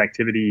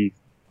connectivity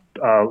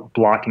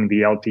blocking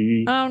the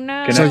LTE. Oh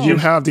no! So you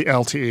have the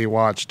LTE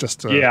watch, just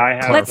to I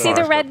have. Let's see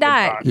the red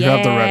dot. You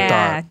have the red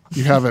dot.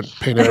 You have it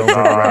painted over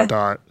the red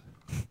dot.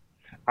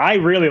 I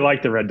really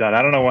like the red dot.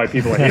 I don't know why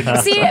people hate it.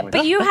 See,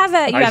 but you have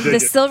the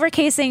silver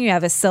casing. You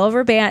have a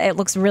silver band. It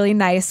looks really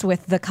nice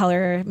with the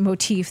color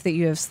motif that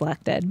you have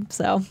selected.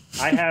 So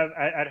I have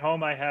at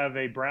home. I have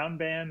a brown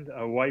band,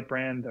 a white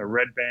band, a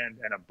red band,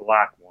 and a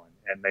black one,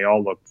 and they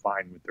all look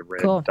fine with the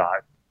red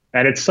dot.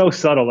 And it's so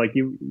subtle, like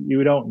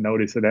you don't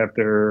notice it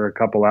after a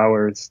couple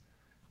hours.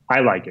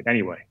 I like it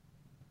anyway.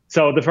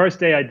 So the first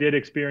day I did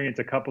experience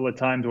a couple of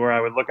times where I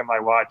would look at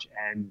my watch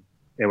and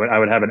I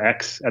would have an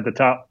X at the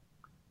top,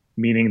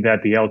 meaning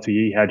that the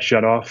LTE had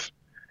shut off.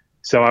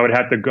 So I would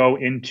have to go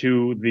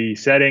into the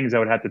settings. I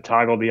would have to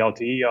toggle the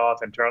LTE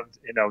off and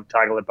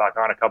toggle it back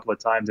on a couple of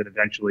times, and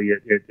eventually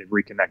it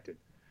reconnected.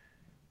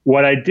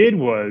 What I did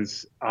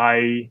was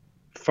I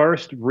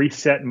first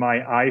reset my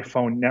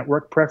iPhone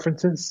network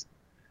preferences.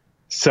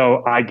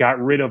 So I got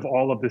rid of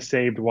all of the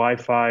saved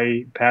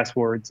Wi-Fi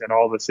passwords and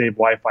all the saved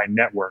Wi-Fi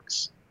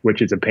networks,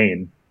 which is a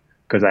pain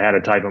because I had to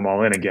type them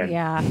all in again.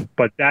 Yeah.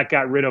 But that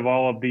got rid of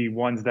all of the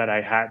ones that I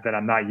had that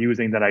I'm not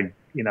using, that I,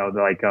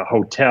 like a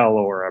hotel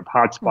or a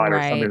hotspot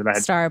or something that I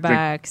had.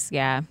 Starbucks,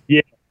 yeah.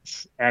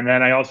 Yes. And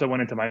then I also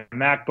went into my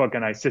MacBook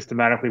and I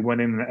systematically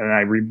went in and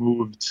I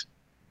removed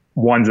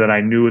ones that I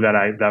knew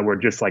that were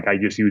just like I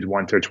just used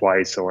once or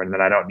twice and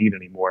that I don't need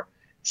anymore.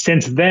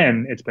 Since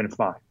then, it's been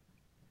fine.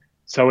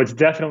 So it's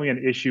definitely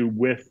an issue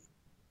with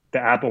the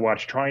Apple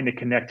Watch trying to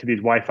connect to these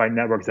Wi-Fi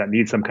networks that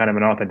need some kind of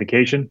an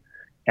authentication,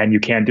 and you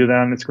can't do that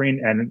on the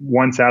screen. And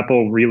once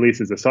Apple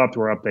releases a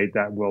software update,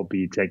 that will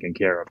be taken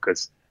care of,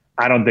 because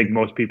I don't think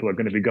most people are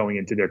going to be going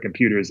into their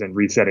computers and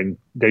resetting.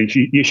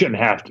 You shouldn't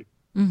have to.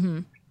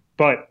 Mm-hmm.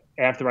 But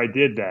after I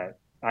did that,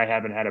 I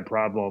haven't had a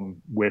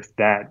problem with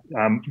that.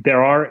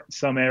 There are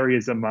some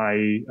areas of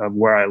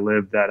where I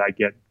live that I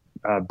get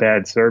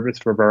bad service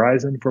for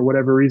Verizon for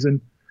whatever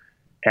reason.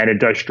 And it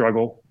does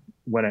struggle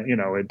when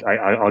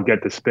I'll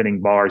get the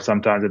spinning bar.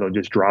 Sometimes it'll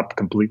just drop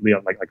completely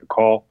on like a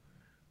call,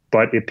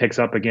 but it picks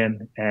up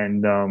again,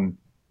 and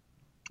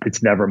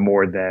it's never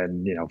more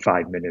than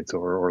 5 minutes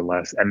or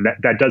less. And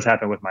that does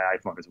happen with my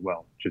iPhone as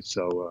well. Just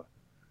so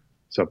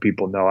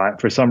people know,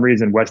 for some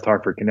reason, West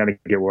Hartford,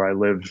 Connecticut, where I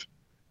live,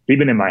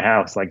 even in my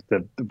house, like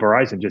the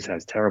Verizon just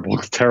has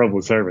terrible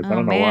service. I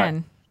don't know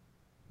why.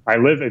 I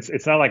live.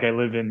 It's not like I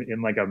live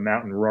in like a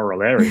mountain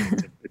rural area.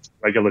 It's a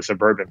regular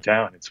suburban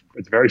town. It's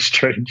very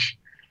strange.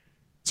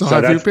 So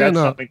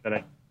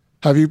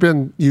have you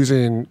been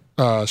using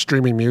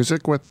streaming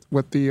music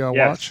with the yes.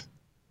 watch?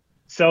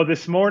 So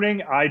this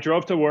morning I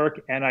drove to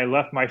work and I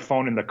left my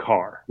phone in the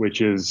car,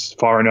 which is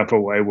far enough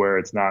away where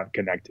it's not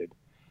connected.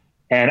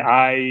 And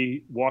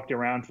I walked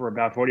around for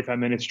about 45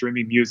 minutes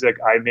streaming music.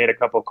 I made a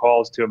couple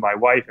calls to my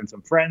wife and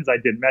some friends. I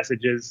did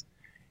messages.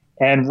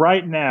 And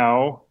right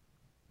now,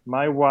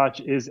 my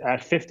watch is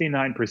at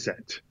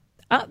 59%.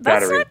 That's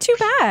battery. Not too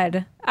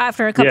bad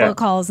after a couple of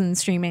calls and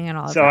streaming and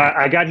all of that. So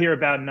I got here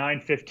about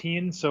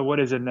 9:15. So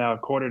what is it now?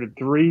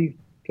 2:45?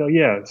 So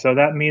so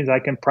that means I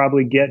can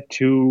probably get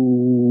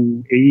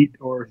to 8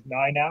 or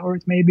 9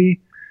 hours maybe.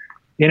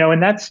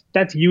 And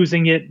that's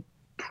using it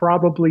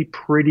probably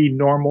pretty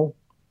normal.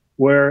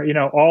 Where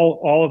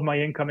all of my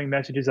incoming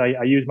messages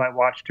I use my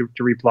watch to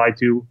reply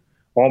to.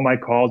 All my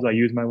calls I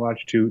use my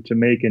watch to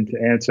make and to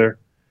answer.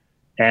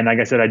 And like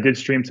I said, I did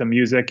stream some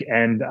music,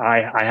 and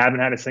I haven't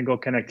had a single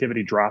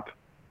connectivity drop.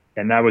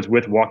 And that was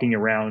with walking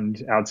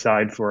around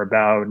outside for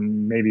about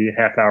maybe a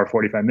half hour,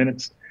 45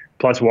 minutes,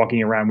 plus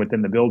walking around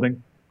within the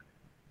building.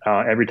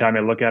 Every time I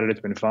look at it, it's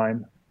been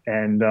fine.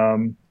 And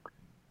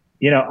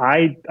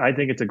I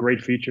think it's a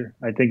great feature.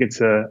 I think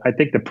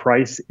the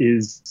price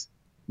is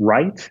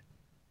right.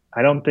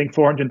 I don't think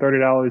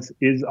 $430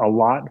 is a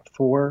lot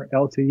for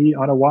LTE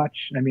on a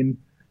watch. I mean,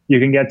 you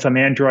can get some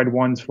Android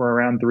ones for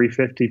around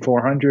 $350,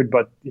 $400,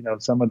 but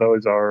some of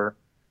those are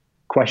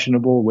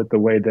questionable with the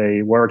way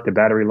they work. The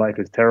battery life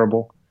is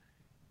terrible.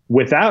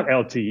 Without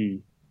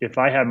LTE, if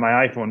I have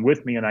my iPhone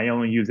with me and I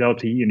only use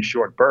LTE in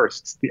short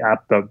bursts,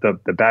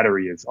 the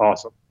battery is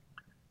awesome.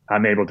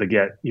 I'm able to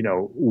get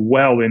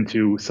well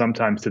into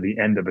sometimes to the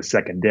end of a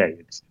second day.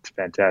 It's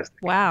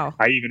fantastic. Wow.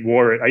 I even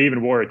wore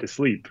it to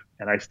sleep,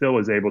 and I still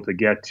was able to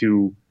get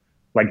to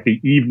like the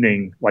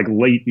evening, like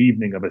late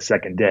evening of a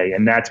second day,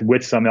 and that's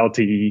with some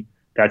LTE.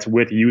 That's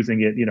with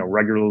using it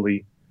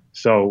regularly.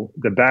 So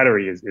the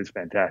battery is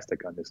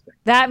fantastic on this thing.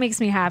 That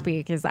makes me happy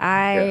because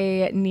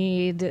I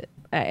need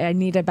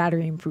a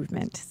battery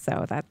improvement.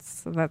 So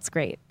that's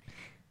great.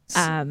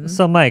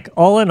 So Mike,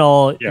 all in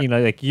all,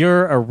 you're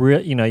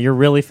you're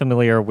really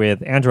familiar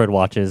with Android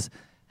watches.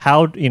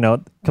 How,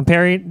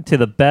 comparing to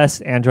the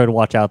best Android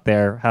watch out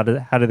there, how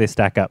do they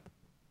stack up?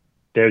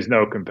 There's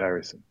no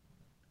comparison.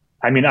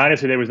 I mean,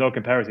 honestly, there was no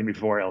comparison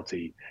before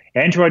LTE.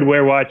 Android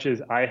Wear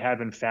watches, I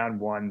haven't found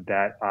one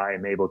that I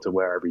am able to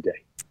wear every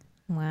day.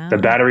 Wow. The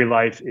battery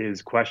life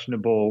is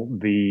questionable.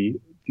 The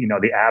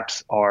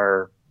apps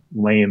are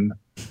lame.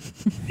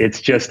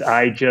 It's just,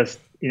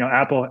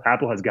 Apple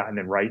has gotten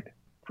it right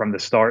from the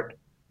start.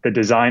 The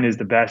design is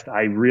the best.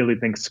 I really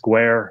think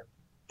Square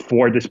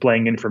for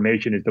displaying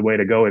information is the way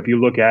to go. If you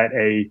look at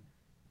a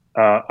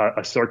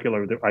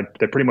circular,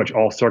 they're pretty much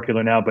all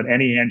circular now, but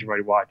any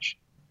Android watch,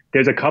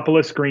 there's a couple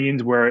of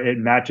screens where it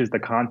matches the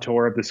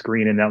contour of the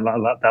screen, and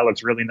that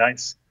looks really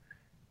nice.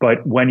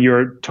 But when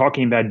you're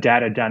talking about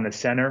data down the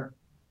center,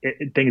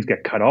 things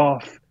get cut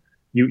off.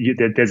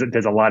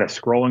 There's a lot of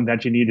scrolling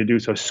that you need to do.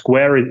 So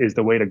Square is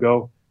the way to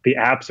go. The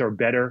apps are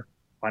better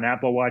on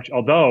Apple Watch,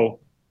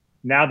 although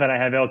now that I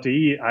have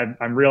LTE,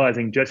 I'm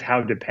realizing just how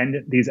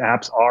dependent these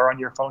apps are on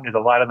your phone. There's a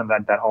lot of them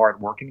that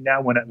aren't working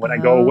now when I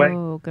go away.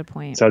 Oh, good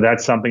point. So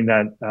that's something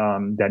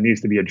that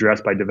needs to be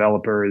addressed by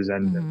developers,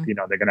 and they're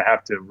going to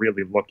have to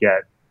really look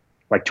at,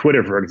 like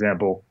Twitter, for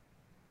example.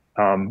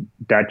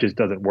 That just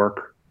doesn't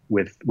work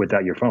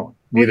without your phone.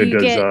 Neither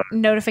does get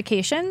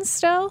notifications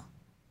still.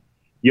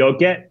 You'll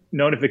get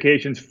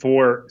notifications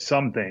for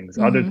some things.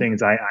 Other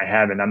things I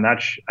haven't.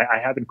 I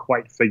haven't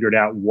quite figured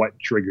out what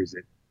triggers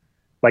it.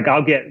 Like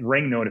I'll get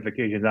Ring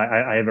notifications.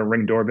 I have a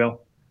Ring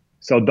doorbell.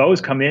 So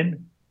those come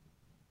in,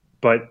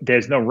 but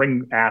there's no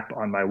Ring app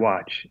on my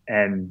watch,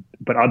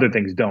 but other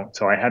things don't.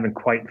 So I haven't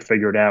quite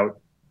figured out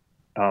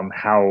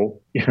how,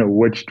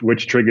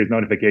 which triggers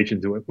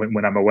notifications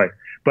when I'm away.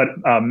 But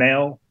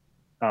mail,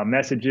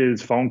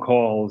 messages, phone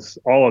calls,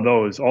 all of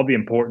those, all the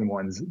important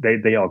ones,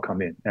 they all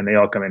come in, and they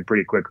all come in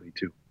pretty quickly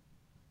too.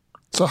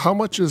 So how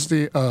much is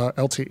the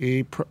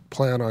LTE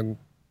plan on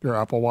your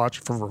Apple Watch?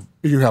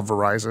 You have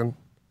Verizon?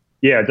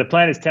 Yeah, the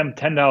plan is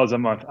 $10 a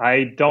month.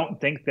 I don't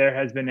think there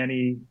has been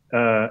any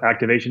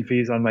activation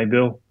fees on my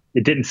bill.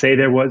 It didn't say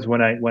there was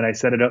when I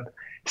set it up.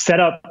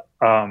 Setup,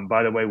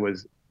 by the way,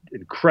 was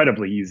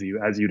incredibly easy,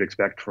 as you'd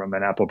expect from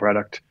an Apple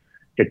product.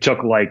 It took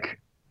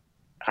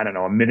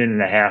a minute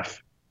and a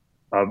half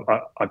of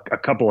a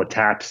couple of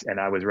taps, and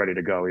I was ready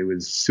to go. It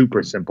was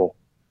super simple.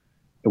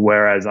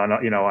 Whereas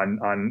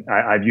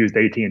I've used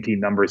AT&T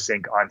Number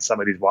Sync on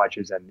some of these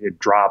watches, and it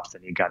drops,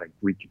 and you gotta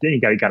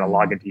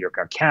log into your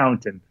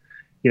account, and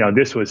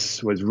this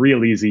was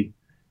real easy,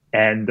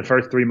 and the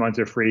first 3 months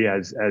are free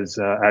as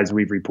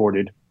we've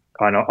reported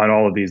on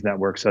all of these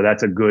networks. So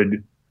that's a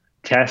good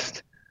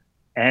test.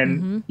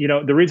 And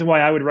the reason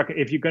why I would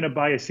recommend, if you're going to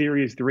buy a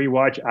Series 3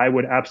 watch, I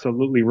would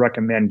absolutely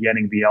recommend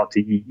getting the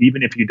LTE,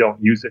 even if you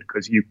don't use it,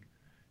 because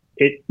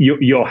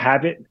you'll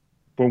have it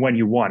for when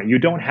you want it. You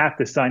don't have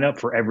to sign up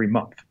for every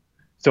month.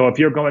 So if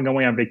you're going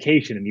away on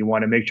vacation and you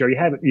want to make sure you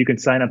have it, you can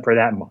sign up for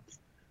that month.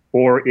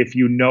 Or if if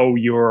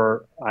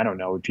you're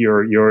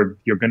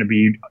going to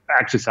be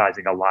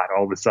exercising a lot,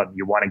 all of a sudden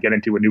you want to get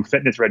into a new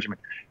fitness regimen,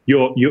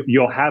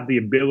 you'll have the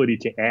ability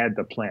to add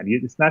the plan.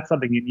 It's not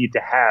something you need to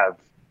have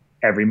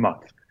every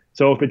month.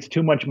 So if it's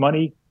too much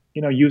money,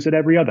 use it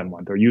every other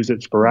month or use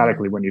it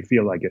sporadically when you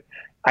feel like it.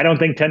 I don't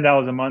think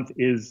 $10 a month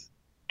is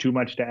too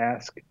much to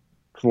ask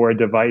for a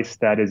device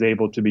that is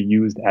able to be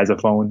used as a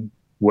phone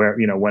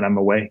when I'm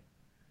away.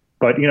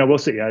 But, we'll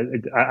see.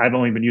 I've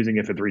only been using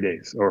it for 3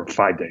 days or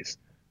 5 days.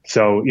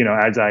 So,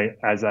 I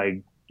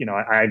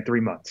had 3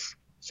 months.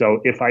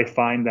 So if I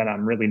find that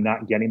I'm really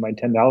not getting my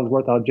 $10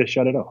 worth, I'll just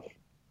shut it off.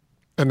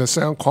 And the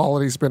sound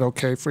quality's been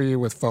okay for you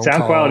with phone calls?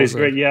 Sound quality is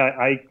great.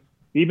 Yeah.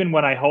 Even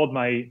when I hold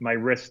my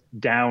wrist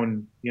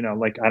down,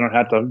 like I don't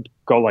have to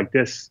go like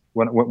this.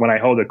 When I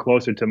hold it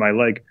closer to my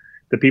leg,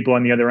 the people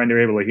on the other end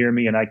are able to hear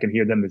me and I can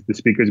hear them. The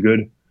speaker's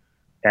good.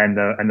 And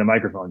the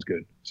microphone's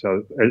good.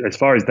 So as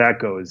far as that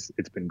goes,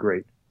 it's been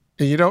great.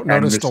 And you don't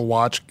notice the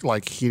watch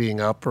like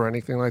heating up or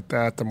anything like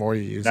that the more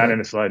you use it? Not in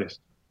the slightest.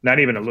 Not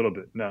even a little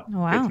bit. No.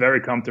 Wow. It's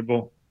very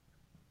comfortable.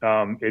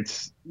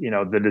 It's,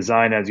 the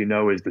design, as you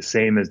know, is the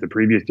same as the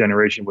previous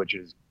generation, which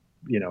is,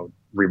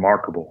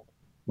 remarkable.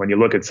 When you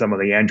look at some of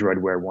the Android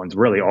Wear ones,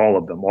 really all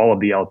of them, all of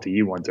the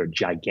LTE ones are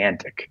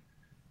gigantic.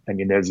 I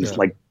mean, there's this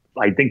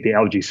I think the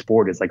LG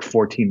Sport is like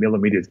 14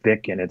 millimeters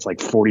thick and it's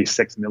like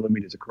 46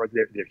 millimeters across.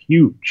 They're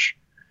huge.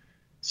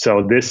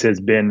 So this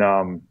has been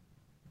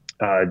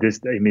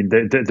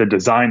the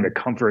design, the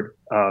comfort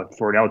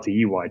for an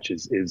LTE watch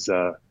is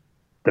the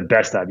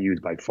best I've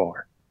used by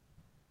far.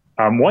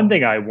 One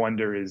thing I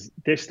wonder is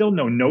there's still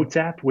no Notes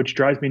app, which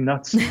drives me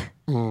nuts.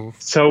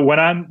 So when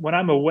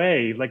I'm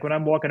away, like when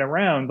I'm walking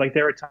around, like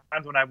there are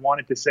times when I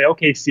wanted to say,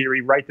 okay,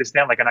 Siri, write this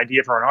down, like an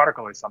idea for an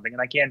article or something,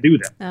 and I can't do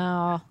that.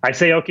 Oh. I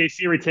say, okay,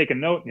 Siri, take a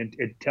note, and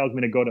it tells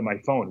me to go to my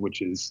phone,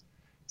 which is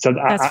so.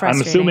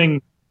 I'm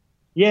assuming,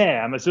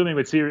 I'm assuming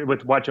with Siri, with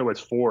WatchOS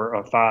 4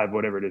 or 5,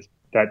 whatever it is,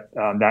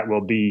 that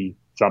will be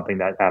something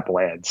that Apple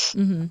adds.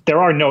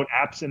 There are Note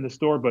apps in the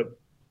store, but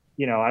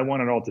I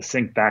want it all to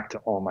sync back to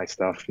all my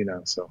stuff,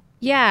 so.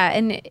 Yeah,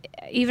 and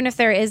even if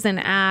there is an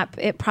app,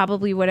 it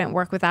probably wouldn't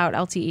work without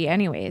LTE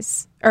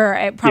anyways. Or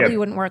it probably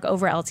wouldn't work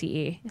over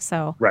LTE.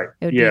 So right.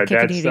 It would be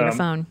kicking you to your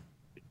phone.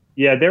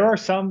 Yeah, there are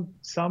some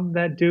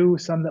that do,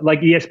 some that, like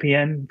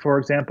ESPN, for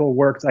example,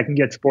 works. I can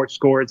get sports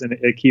scores and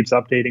it keeps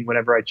updating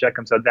whenever I check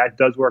them. So that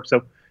does work.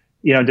 So,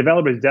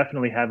 developers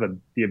definitely have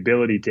the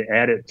ability to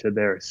add it to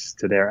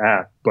their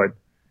app, but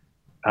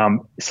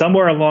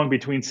somewhere along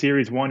between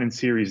Series 1 and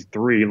Series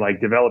 3, like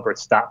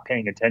developers stopped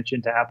paying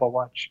attention to Apple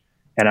Watch.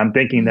 And I'm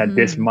thinking that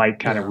this might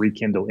kind of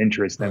rekindle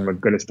interest and we're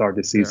going to start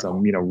to see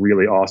some,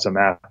 really awesome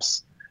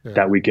apps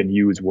that we can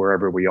use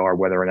wherever we are,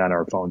 whether or not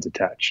our phone's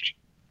attached.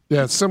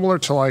 Yeah, it's similar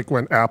to like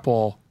when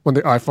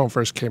the iPhone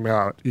first came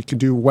out, you can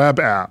do web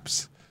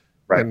apps.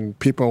 Right. And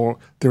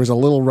there was a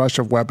little rush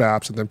of web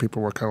apps, and then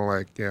people were kind of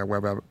like, yeah,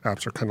 web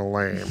apps are kind of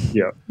lame.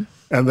 Yeah.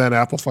 And then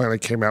Apple finally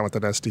came out with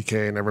an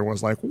SDK, and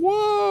everyone's like,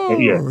 whoa.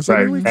 Yeah,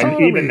 right.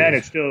 And even then,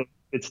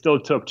 it still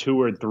took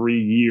 2 or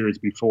 3 years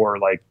before,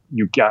 like,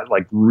 you got,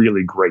 like,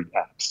 really great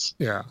apps.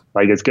 Yeah.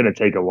 Like, it's going to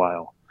take a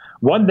while.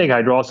 One thing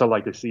I'd also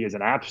like to see is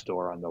an app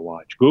store on the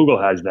watch. Google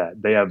has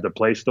that. They have the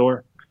Play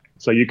Store.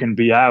 So you can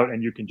be out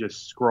and you can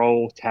just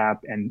scroll,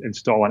 tap, and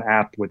install an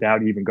app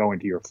without even going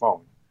to your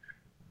phone.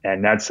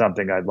 And that's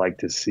something I'd like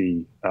to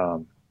see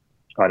on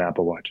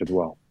Apple Watch as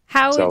well.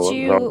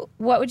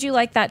 What would you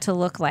like that to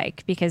look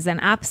like? Because an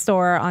app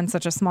store on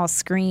such a small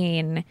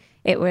screen,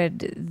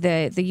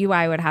 the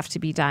UI would have to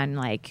be done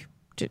like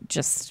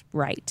just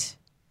right.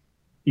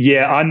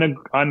 Yeah, on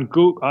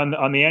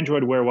the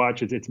Android Wear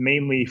watches, it's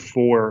mainly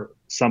for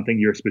something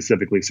you're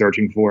specifically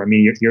searching for. I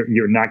mean,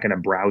 you're not going to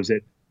browse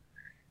it,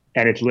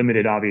 and it's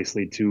limited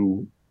obviously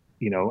to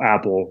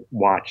Apple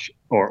Watch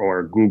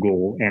or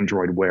Google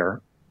Android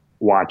Wear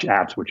watch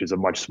apps, which is a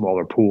much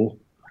smaller pool.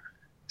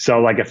 So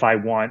like if I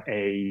want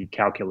a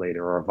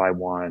calculator or if I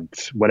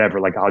want whatever,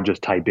 like I'll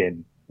just type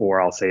in,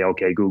 or I'll say,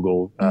 okay,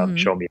 Google,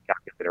 show me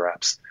calculator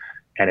apps.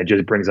 And it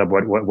just brings up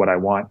what I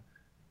want.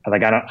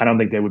 Like, I don't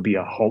think there would be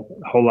a whole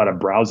lot of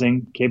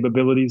browsing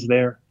capabilities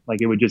there.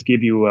 Like it would just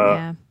give you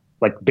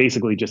like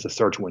basically just a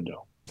search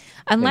window.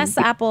 Unless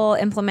Apple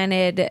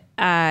implemented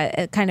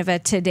kind of a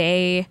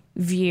today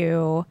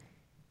view,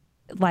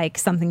 like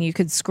something you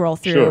could scroll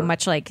through,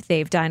 much like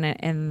they've done it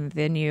in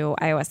the new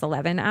iOS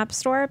 11 App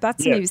Store.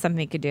 That's maybe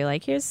something you could do.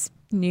 Like, here's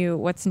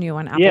what's new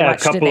on Apple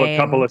Watch today. A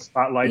couple of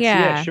spotlights.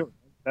 Yeah, sure.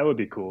 That would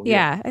be cool.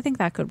 Yeah, I think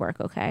that could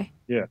work okay.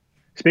 Yeah.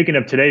 Speaking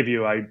of Today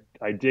View, I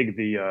dig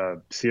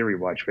the Siri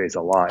watch face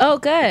a lot. Oh,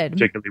 good.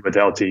 Particularly with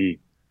LTE.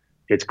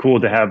 it's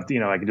cool to have,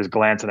 I can just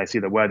glance and I see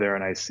the weather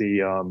and I see,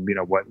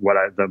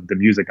 the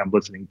music I'm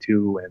listening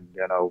to and,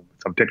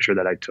 some picture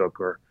that I took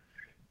or,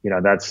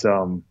 that's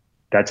an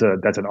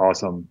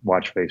awesome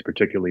watch face,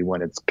 particularly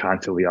when it's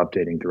constantly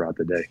updating throughout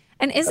the day.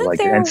 And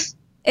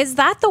is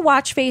that the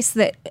watch face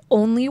that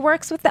only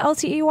works with the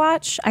LTE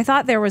watch? I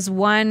thought there was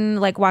one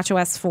like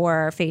watchOS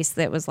 4 face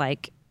that was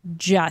like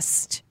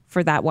just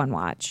for that one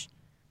watch.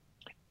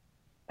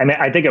 I mean,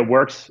 I think it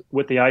works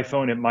with the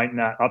iPhone. It might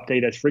not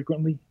update as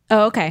frequently.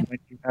 Oh, okay.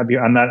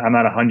 I'm not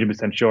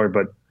 100% sure,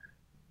 but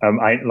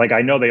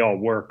I know they all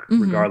work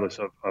regardless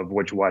of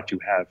which watch you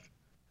have.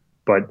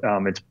 But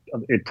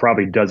it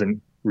probably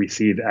doesn't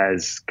receive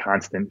as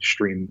constant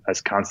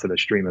a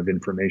stream of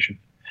information.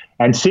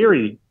 And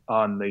Siri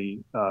on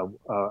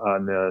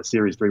the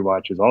Series 3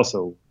 watch is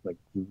also like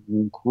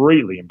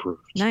greatly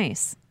improved.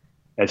 Nice.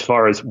 As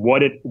far as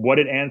what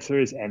it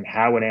answers and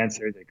how it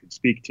answers, it could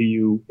speak to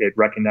you. It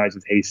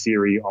recognizes "Hey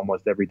Siri"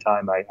 almost every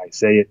time I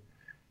say it.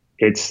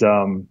 It's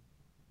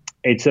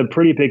a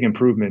pretty big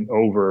improvement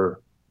over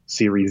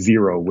Series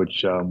 0,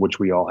 which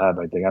we all have.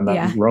 I think. I'm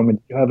not Roman.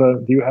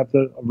 Do you have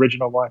the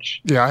original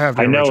watch? Yeah, I have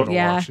the original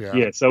watch.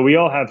 Yeah. So we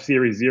all have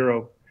Series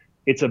 0.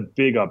 It's a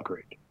big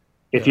upgrade.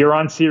 If you're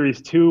on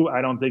Series 2,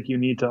 I don't think you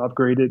need to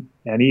upgrade it,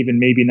 and even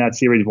maybe not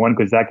Series 1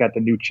 because that got the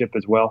new chip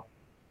as well.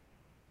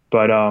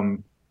 But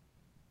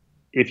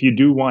if you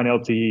do want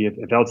LTE,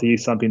 if LTE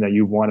is something that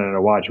you've wanted in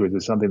a watch, which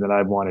is something that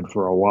I've wanted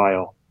for a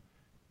while,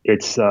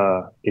 it's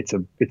a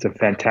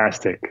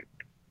fantastic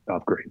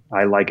upgrade.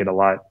 I like it a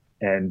lot,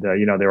 and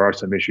there are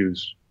some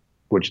issues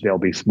which they'll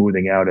be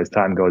smoothing out as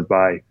time goes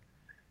by,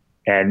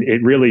 and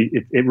it really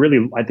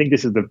I think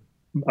this is the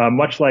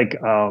much like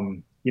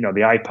the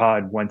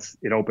iPod once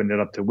it opened it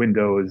up to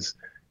Windows,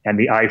 and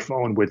the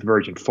iPhone with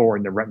version 4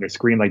 and the Retina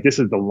screen. Like this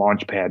is the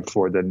launch pad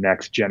for the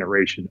next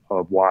generation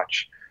of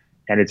watch.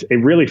 And it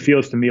really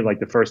feels to me like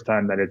the first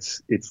time that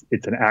it's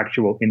an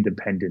actual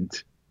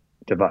independent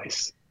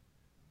device,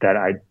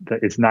 that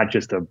it's not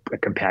just a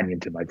companion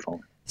to my phone.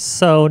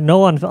 So no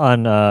one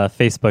on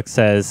Facebook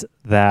says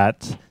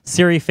that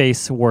Siri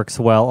Face works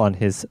well on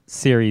his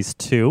Series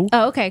 2.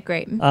 Oh, okay,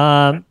 great.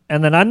 And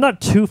then I'm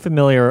not too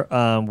familiar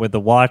with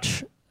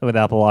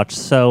Apple Watch.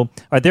 So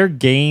are there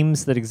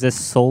games that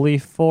exist solely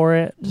for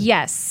it?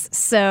 Yes.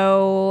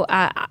 So,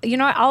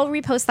 I'll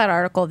repost that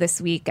article this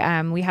week.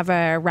 We have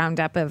a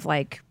roundup of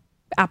like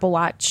Apple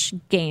Watch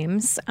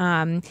games.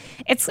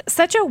 It's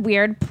such a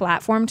weird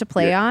platform to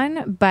play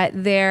on, but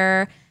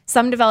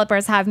some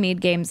developers have made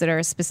games that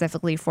are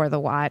specifically for the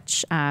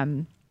watch.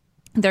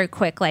 They're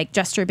quick, like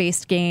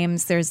gesture-based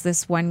games. There's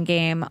this one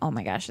game. Oh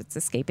my gosh, it's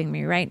escaping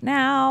me right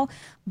now,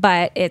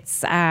 but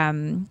it's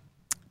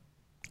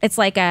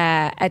like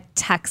a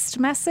text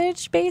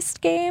message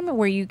based game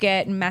where you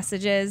get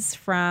messages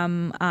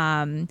from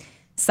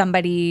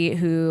somebody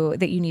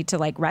that you need to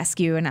like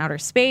rescue in outer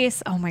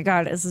space. Oh my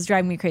God, this is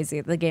driving me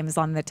crazy. The game is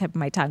on the tip of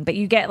my tongue, but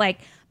you get like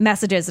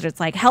messages that it's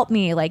like, help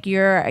me, like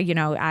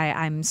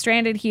I'm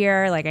stranded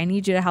here. Like I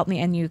need you to help me.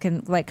 And you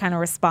can like kind of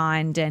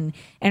respond and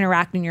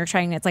interact, and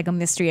it's like a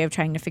mystery of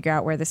trying to figure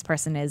out where this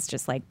person is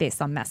just like based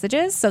on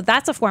messages. So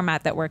that's a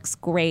format that works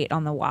great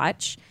on the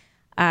watch.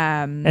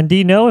 And do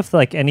you know if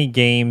like any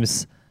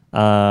games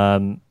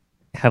have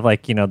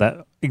like,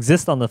 that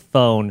exist on the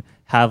phone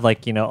have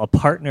like, a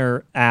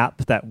partner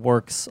app that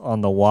works on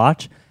the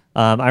watch?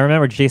 I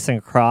remember Jason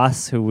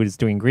Cross, who was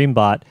doing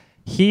Greenbot,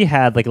 he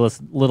had like a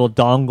little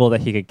dongle that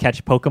he could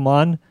catch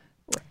Pokemon,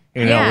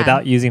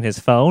 without using his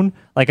phone.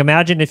 Like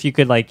imagine if you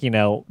could like,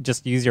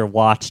 just use your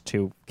watch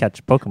to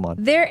catch Pokemon.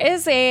 There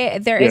is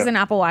an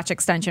Apple Watch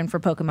extension for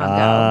Pokemon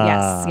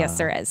Go. Yes,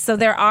 there is. So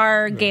there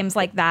are games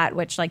like that,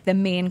 which like the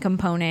main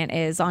component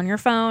is on your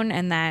phone,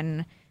 and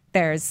then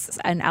there's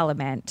an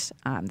element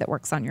that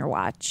works on your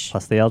watch.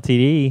 Plus the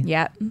LTE.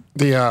 Yep.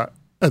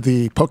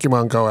 The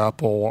Pokemon Go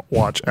Apple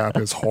Watch app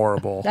is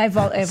horrible. I've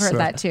heard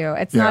that too.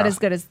 It's not as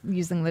good as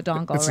using the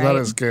dongle, It's not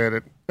as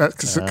good.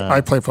 Because I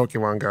play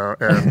Pokemon Go,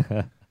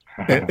 and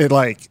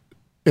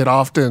it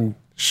often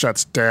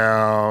shuts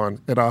down.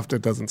 It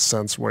often doesn't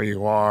sense where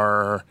you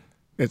are.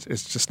 It's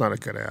just not a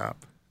good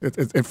app.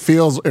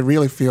 It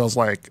really feels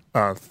like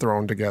a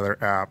thrown together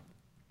app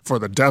for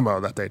the demo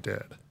that they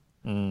did.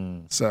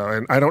 So,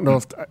 and I don't know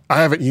if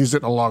I haven't used it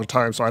in a long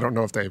time, so I don't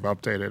know if they've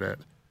updated it.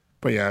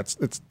 But yeah,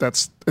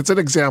 it's an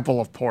example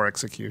of poor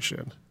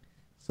execution.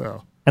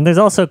 So. And there's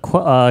also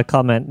a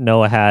comment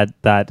Noah had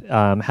that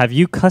have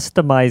you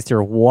customized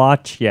your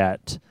watch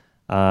yet?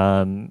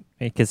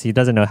 Because he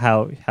doesn't know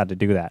how to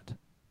do that.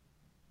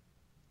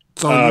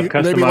 So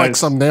maybe like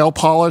some nail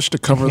polish to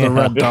cover the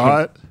red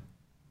dot.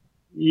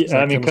 Yeah,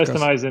 I mean,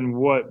 customize in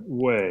what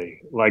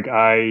way? Like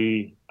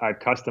I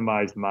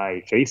customized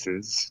my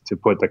faces to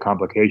put the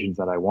complications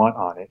that I want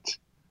on it,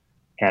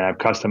 and I've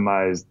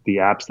customized the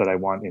apps that I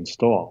want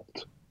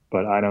installed.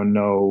 But I don't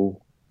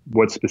know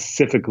what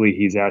specifically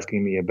he's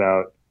asking me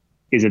about.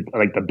 Is it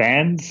like the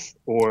bands,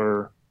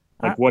 or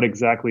like what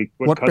exactly?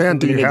 What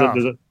band do you have?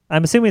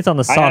 I'm assuming it's on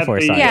the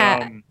software side.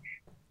 Yeah.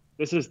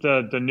 This is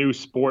the new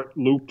Sport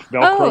Loop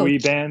Velcro-y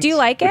band. Do you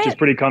like it? Which is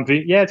pretty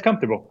comfy. Yeah, it's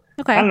comfortable.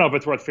 Okay. I don't know if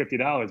it's worth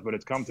 $50, but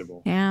it's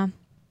comfortable. Yeah,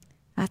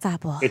 that's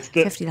Apple. It's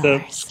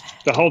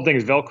 $50. The whole thing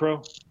is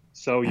Velcro,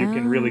 so you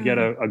can really get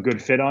a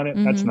good fit on it.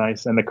 Mm-hmm. That's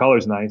nice, and the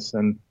color's nice,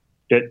 and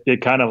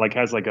it kind of like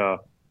has like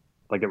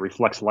it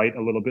reflects light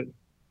a little bit.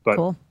 But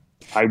cool.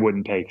 I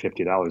wouldn't pay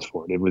 $50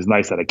 for it. It was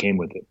nice that it came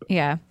with it.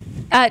 Yeah.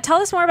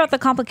 Tell us more about the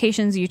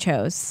complications you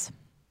chose.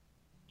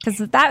 Because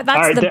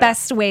that's the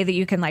best way that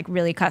you can like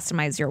really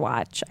customize your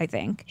watch, I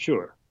think.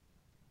 Sure.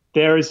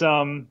 There's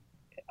I'm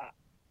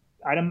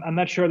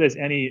not sure there's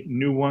any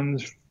new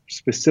ones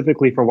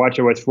specifically for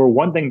WatchOS 4.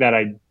 One thing that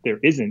there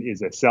isn't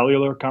is a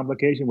cellular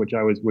complication, which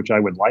I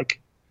would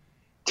like.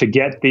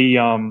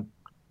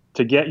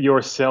 To get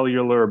your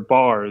cellular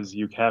bars,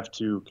 you have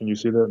to. Can you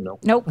see that? No.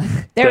 Nope.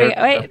 There we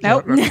go. Wait.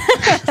 Nope.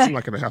 It's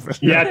not going to happen.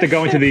 You have to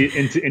go into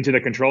the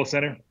control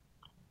center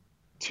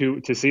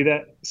to see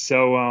that.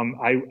 So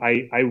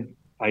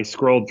I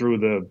scrolled through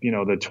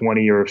the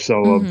 20 or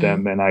so of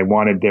them, and I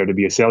wanted there to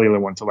be a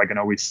cellular one so I can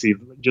always see,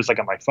 just like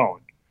on my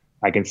phone,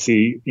 I can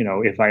see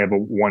if I have a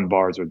 1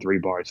 bars or 3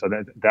 bars. So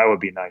that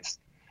would be nice.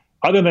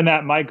 Other than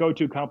that, my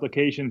go-to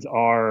complications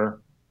are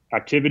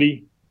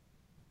activity.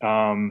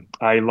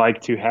 I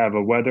like to have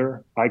a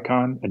weather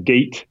icon, a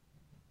date,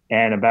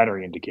 and a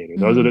battery indicator.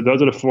 Those are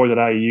the 4 that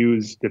I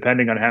use,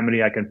 depending on how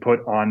many I can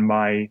put on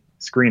my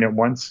screen at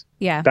once.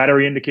 Yeah.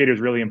 Battery indicator is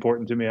really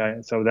important to me.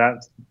 So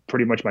that's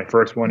pretty much my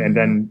first one. And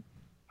then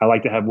I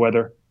like to have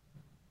weather.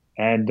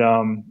 And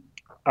on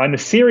the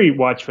Siri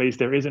watch face,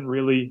 there isn't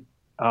really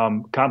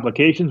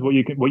complications. What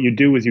you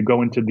do is you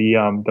go into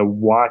the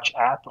watch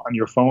app on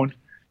your phone,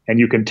 and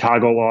you can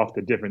toggle off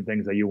the different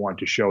things that you want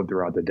to show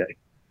throughout the day.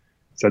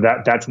 So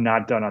that's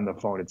not done on the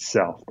phone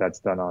itself. That's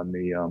done on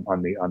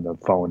the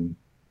phone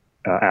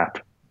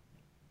app.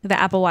 The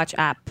Apple Watch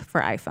app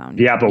for iPhone.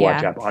 The Apple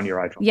Watch app on your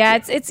iPhone. Yeah,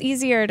 it's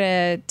easier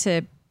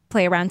to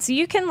play around. So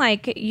you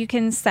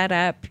can set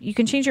up, you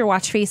can change your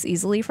watch face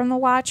easily from the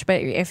watch,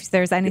 but if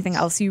there's anything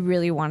else you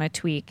really want to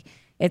tweak,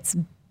 it's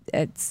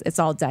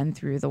all done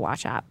through the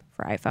watch app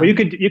for iPhone. Well,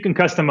 you can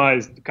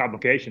customize the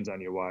complications on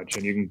your watch,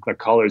 and you can click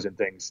colors and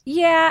things.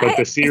 Yeah, but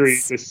the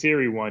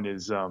Siri one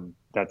is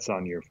that's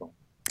on your phone.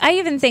 I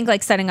even think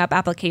like setting up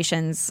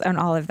applications and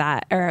all of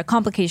that, or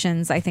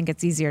complications, I think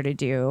it's easier to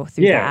do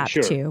through the app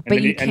too.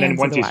 But and then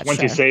once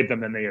you save them,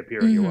 then they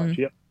appear in your watch.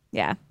 Yep.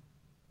 Yeah.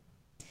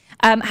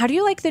 How do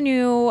you like the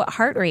new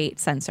heart rate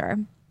sensor?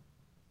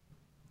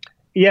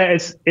 Yeah,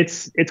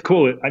 it's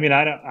cool. I mean,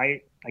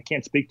 I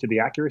can't speak to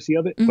the accuracy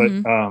of it, but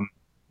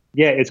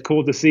yeah, it's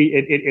cool to see.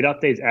 It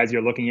updates as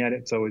you're looking at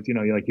it. So it's,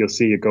 you'll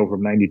see it go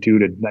from 92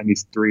 to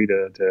 93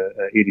 to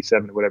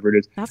 87 or whatever it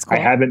is. That's cool.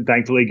 I haven't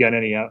thankfully got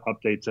any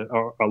updates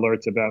or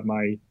alerts about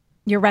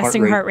your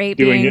resting heart rate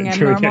being doing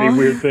normal. any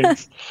weird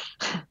things.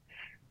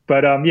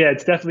 But yeah,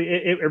 it's definitely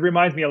it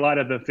reminds me a lot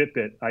of the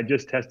Fitbit. I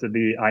just tested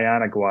the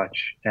Ionic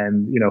watch,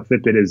 and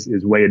Fitbit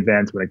is way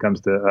advanced when it comes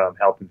to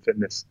health and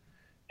fitness,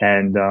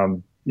 and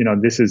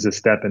this is a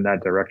step in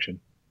that direction.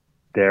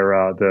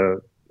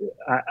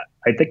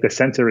 I think the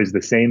sensor is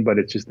the same, but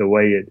it's just the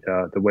way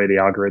the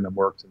algorithm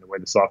works and the way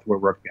the software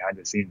works behind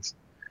the scenes.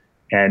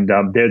 And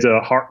there's a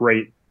heart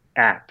rate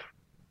app,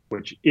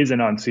 which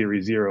isn't on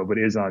Series 0, but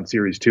is on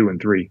Series 2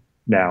 and 3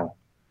 now.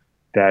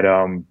 That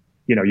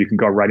you can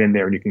go right in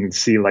there and you can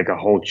see like a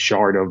whole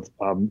chart of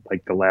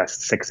like the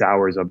last 6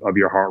 hours of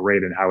your heart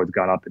rate and how it's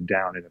gone up and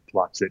down, and it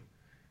plots it.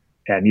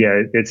 And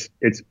yeah, it's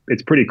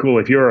pretty cool.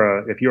 If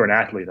you're an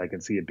athlete, I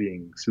can see it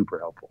being super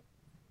helpful.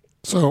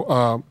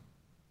 So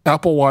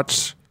Apple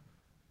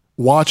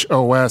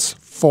WatchOS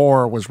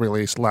 4 was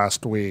released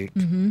last week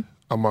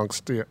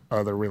amongst the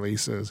other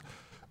releases.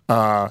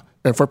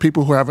 And for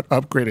people who haven't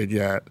upgraded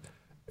yet,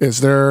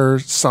 is there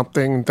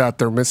something that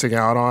they're missing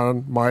out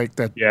on, Mike,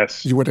 that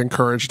you would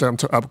encourage them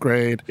to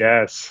upgrade?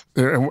 Yes.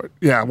 And,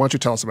 why don't you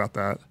tell us about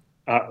that?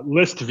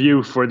 List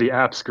view for the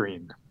app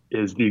screen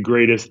is the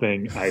greatest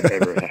thing I've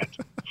ever had.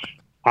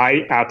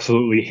 I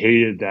absolutely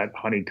hated that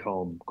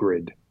honeycomb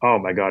grid. Oh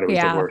my God, it was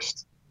the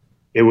worst.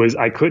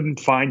 I couldn't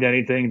find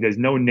anything. There's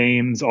no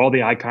names. All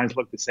the icons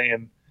look the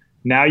same.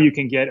 Now you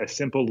can get a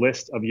simple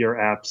list of your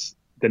apps.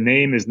 The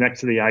name is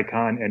next to the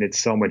icon, and it's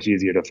so much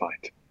easier to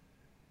find.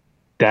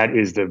 That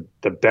is the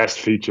best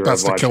feature.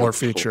 That's the killer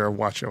feature of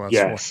WatchOS 4.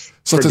 Yes.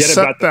 So forget to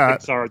set about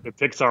that, the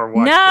Pixar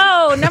watch.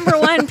 No, number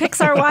one,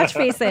 Pixar watch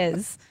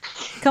faces.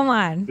 Come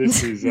on.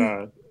 This is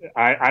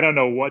I don't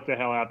know what the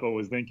hell Apple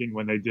was thinking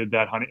when they did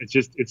that.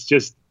 It's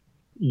just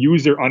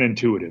user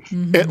unintuitive.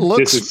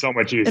 This is so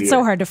much easier. It's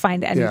so hard to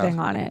find anything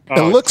on it.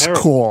 It looks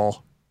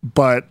cool,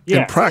 but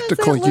in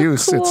practical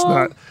use, cool? It's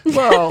not.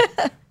 Well,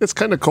 it's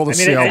kind of cool to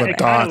see all the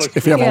dots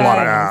if you have a lot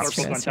of apps.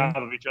 Circles on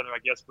top of each other, I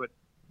guess. But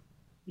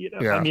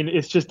I mean,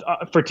 it's just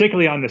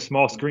particularly on the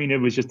small screen, it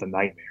was just a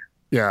nightmare.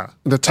 Yeah,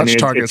 the touch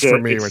targets for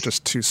me were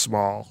just too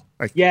small.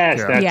 That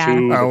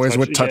too. I always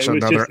would touch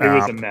another app. It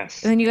was a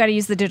mess. And then you got to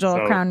use the digital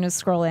crown to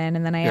scroll in,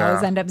 and then I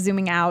always end up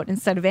zooming out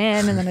instead of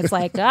in, and then it's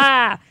like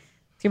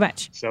too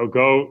much. So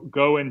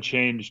go and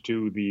change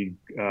to the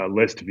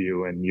list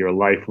view, and your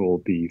life will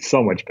be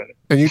so much better.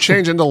 And you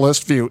change into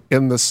list view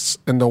in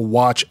the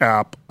watch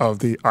app of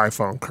the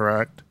iPhone,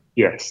 correct?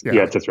 Yes,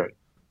 yes, that's right.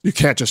 You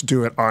can't just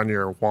do it on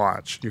your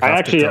watch. You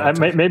have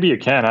maybe you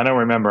can. I don't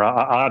remember.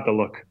 I'll have to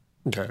look.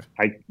 Okay.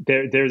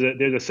 There's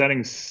a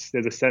settings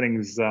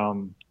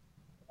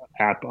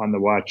app on the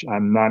watch.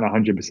 I'm not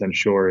 100%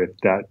 sure if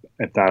that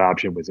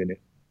option was in it.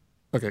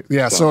 Okay.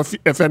 Yeah. So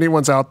if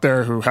anyone's out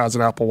there who has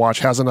an Apple Watch,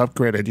 hasn't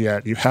upgraded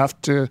yet, you have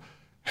to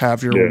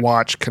have your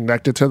watch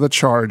connected to the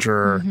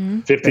charger.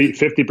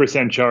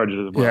 50% charge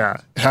as well. Yeah.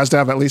 It has to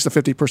have at least a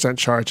 50%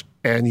 charge,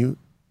 and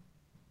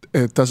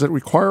does it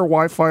require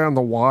Wi-Fi on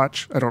the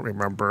watch? I don't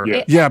remember.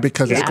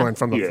 Because it's going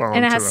from the phone.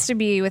 And it has to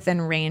be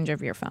within range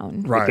of your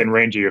phone. Right. Within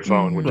range of your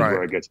phone, which is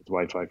where it gets its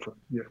Wi-Fi from.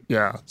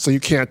 Yeah. So you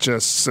can't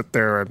just sit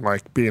there and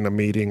like be in a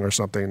meeting or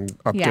something,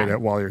 update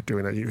it while you're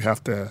doing it. You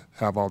have to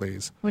have all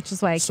these. Which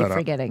is why I keep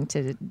forgetting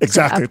to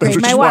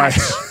upgrade my watch.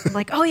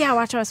 Like,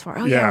 WatchOS 4.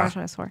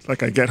 WatchOS 4.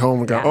 Like I get home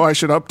and go, I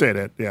should update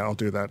it. Yeah, I'll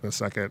do that in a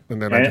second.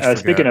 And then I just forget.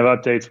 Speaking of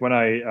updates, when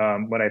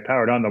I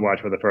powered on the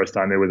watch for the first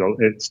time,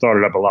 it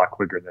started up a lot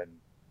quicker than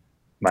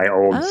my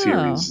old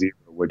Series 0,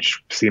 which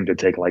seemed to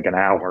take like an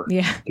hour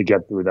to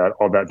get through that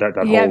whole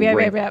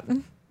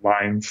ring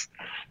lines.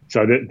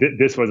 So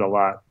this was a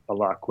lot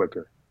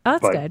quicker. Oh,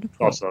 that's good.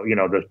 Also,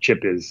 the chip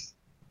is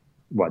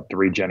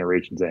 3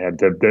 generations ahead.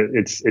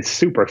 It's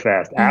super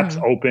fast. Apps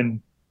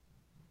open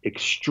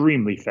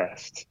extremely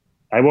fast.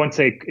 I won't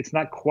say it's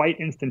not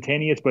quite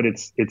instantaneous, but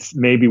it's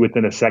maybe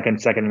within a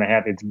second and a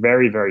half. It's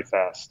very, very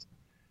fast,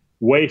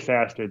 way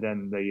faster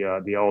than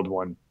the old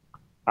one.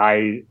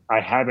 I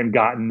haven't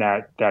gotten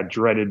that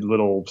dreaded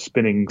little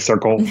spinning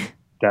circle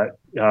that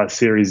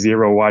Series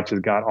 0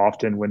 watches got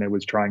often when it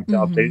was trying to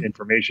update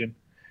information.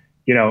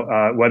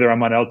 Whether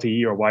I'm on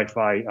LTE or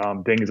Wi-Fi,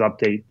 things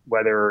update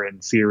weather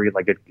and Siri,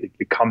 like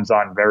it comes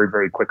on very,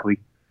 very quickly.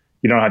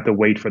 You don't have to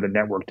wait for the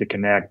network to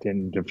connect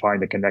and to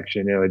find the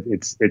connection.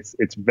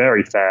 It's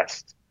very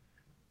fast,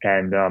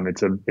 and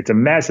it's a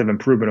massive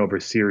improvement over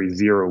Series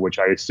 0, which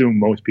I assume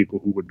most people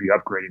who would be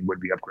upgrading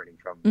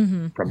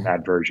from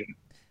that version.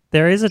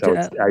 There is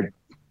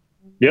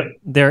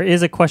There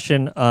is a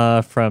question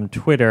from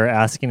Twitter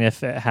asking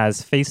if it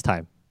has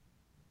FaceTime.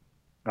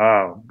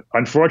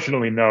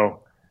 Unfortunately,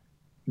 no.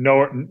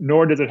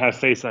 Nor does it have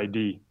Face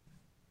ID.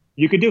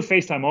 You could do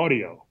FaceTime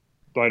audio,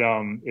 but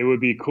it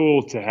would be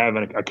cool to have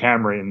a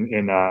camera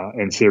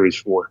in Series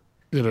 4.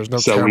 Yeah, there's no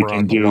camera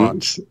on the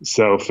watch.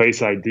 So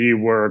Face ID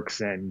works,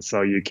 and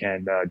so you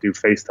can do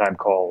FaceTime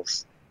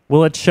calls.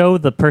 Will it show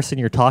the person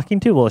you're talking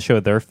to? Will it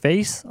show their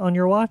face on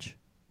your watch?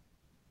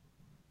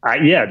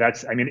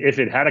 If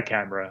it had a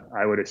camera,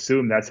 I would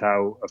assume that's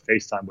how a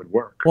FaceTime would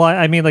work. Well,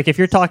 I mean, like if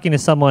you're talking to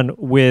someone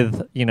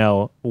with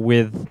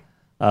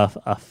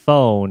a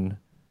phone,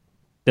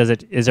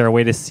 is there a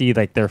way to see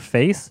like their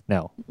face?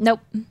 No. Nope.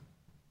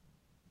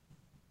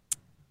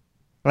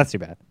 That's too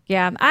bad.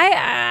 Yeah,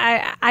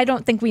 I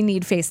don't think we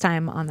need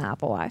FaceTime on the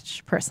Apple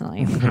Watch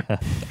personally.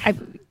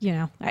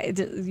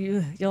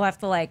 You'll have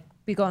to like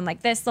be going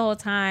like this the whole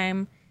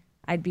time.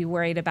 I'd be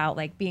worried about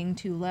like being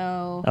too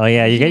low. Oh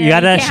yeah, you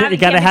gotta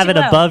have it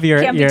above the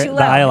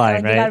eye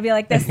line, right? You gotta be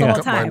like this the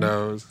whole time. My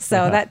nose.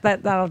 So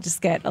that'll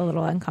just get a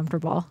little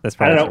uncomfortable. That's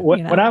I don't know.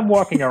 When I'm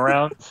walking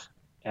around,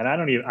 and I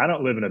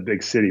don't live in a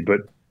big city, but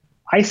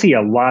I see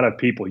a lot of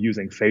people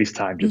using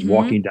FaceTime just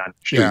walking down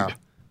the street. Yeah.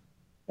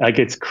 Like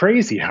it's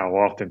crazy how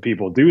often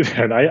people do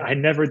that. I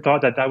never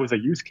thought that was a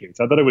use case.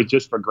 I thought it was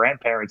just for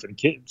grandparents and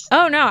kids.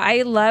 Oh no,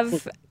 I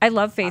love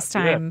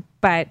FaceTime,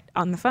 but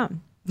on the phone.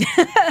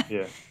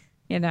 Yeah.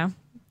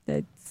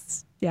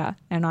 It's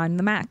and on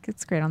the Mac,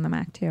 it's great on the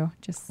Mac too.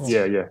 Just don't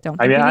think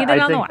you need it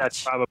on the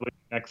watch.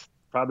 That's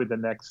probably the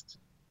next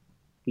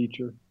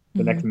feature,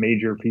 the next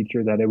major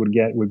feature that it would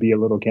get would be a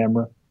little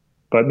camera,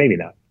 but maybe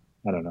not.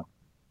 I don't know.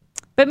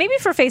 But maybe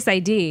for Face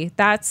ID,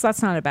 that's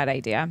not a bad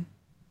idea.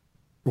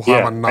 We'll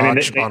have a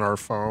notch on our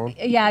phone.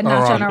 Yeah, a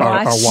notch on our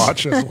watch. Our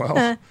watch as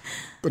well.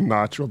 The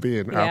notch will be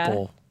an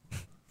Apple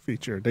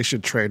feature. They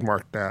should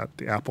trademark that,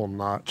 the Apple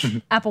notch.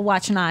 Apple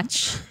Watch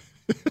notch.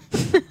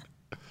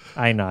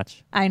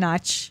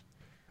 iNotch.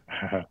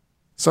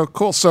 So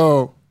cool.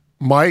 So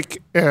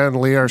Mike and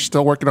Leah are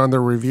still working on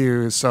their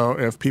reviews. So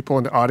if people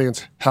in the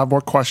audience have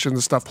more questions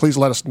and stuff, please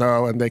let us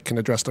know and they can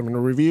address them in the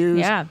reviews.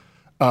 Yeah.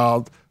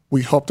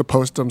 We hope to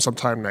post them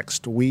sometime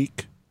next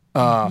week.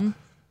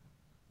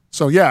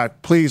 So yeah,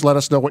 please let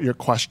us know what your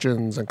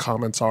questions and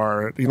comments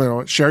are.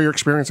 Share your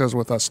experiences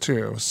with us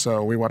too.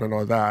 So we want to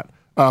know that.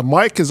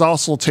 Mike is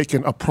also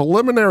taking a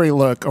preliminary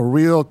look, a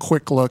real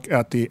quick look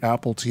at the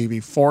Apple TV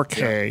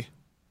 4K. Yeah.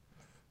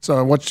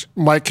 So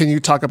Mike, can you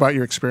talk about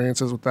your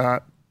experiences with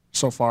that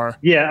so far?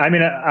 Yeah, I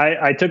mean,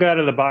 I took it out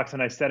of the box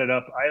and I set it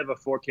up. I have a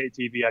 4K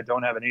TV. I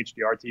don't have an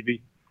HDR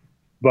TV.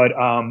 But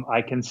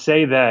I can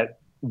say that,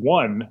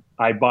 one,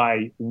 I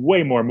buy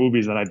way more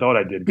movies than I thought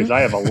I did because I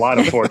have a lot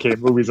of 4K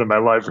movies in my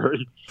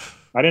library.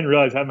 I didn't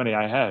realize how many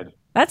I had.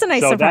 That's a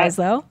nice surprise,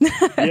 though.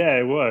 Yeah,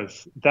 it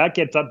was. That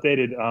gets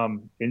updated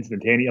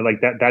instantaneously. Like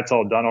that's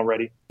all done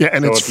already. Yeah,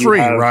 and so it's free,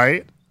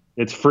 right?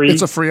 It's free.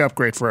 It's a free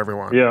upgrade for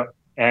everyone. Yeah.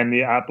 and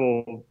the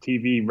Apple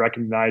TV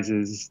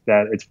recognizes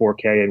that it's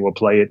 4K and will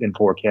play it in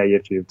 4K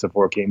if it's a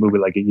 4K movie.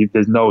 Like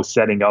there's no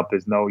setting up,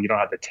 you don't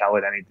have to tell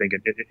it anything.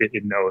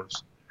 It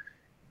knows.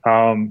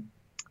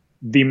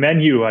 The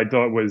menu I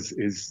thought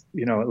is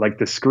like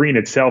the screen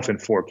itself in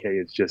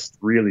 4K is just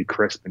really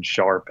crisp and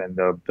sharp, and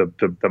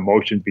the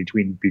motions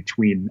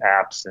between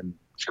apps and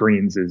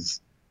screens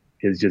is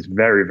just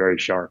very, very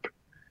sharp.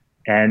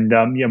 And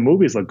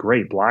movies look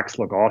great. Blacks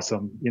look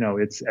awesome.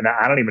 And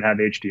I don't even have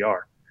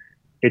HDR.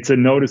 It's a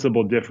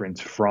noticeable difference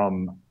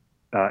from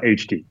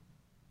HD.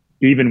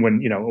 Even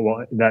when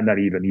not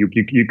even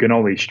you can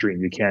only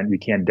stream. You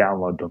can't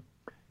download them.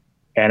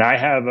 And I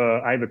have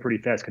a pretty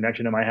fast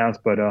connection in my house,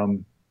 but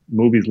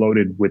movies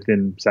loaded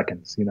within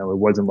seconds. It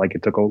wasn't like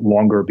it took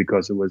longer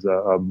because it was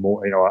a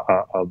more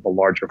a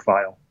larger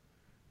file.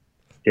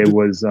 It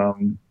was.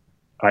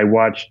 I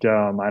watched,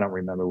 I don't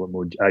remember what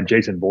movie,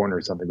 Jason Bourne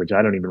or something, which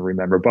I don't even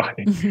remember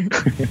buying.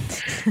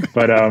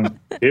 But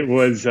it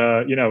was,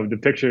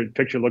 the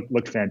picture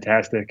looked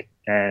fantastic.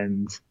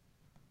 And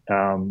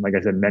like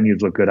I said,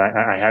 menus look good.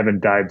 I haven't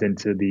dived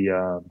into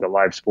the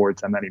live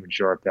sports. I'm not even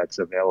sure if that's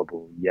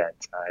available yet.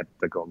 I have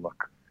to go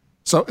look.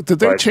 So did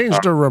they change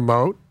the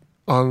remote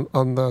on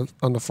the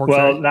 4K?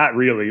 Well, not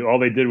really. All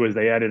they did was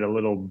they added a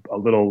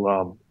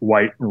little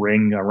white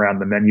ring around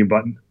the menu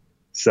button.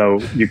 So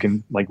you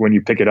can, like, when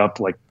you pick it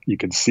up, like, you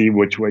can see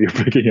which way you're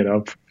picking it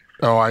up.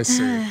 Oh, I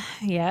see.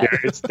 Yeah.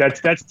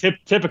 That's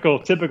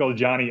typical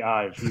Johnny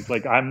Ive. He's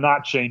like, I'm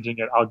not changing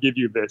it. I'll give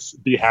you this.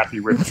 Be happy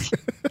with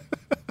it.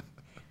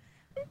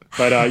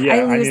 But I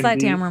lose that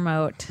damn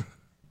remote.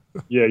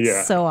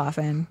 Yeah. So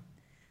often.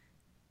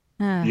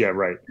 Yeah,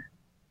 right.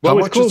 Well,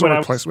 it was cool when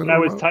I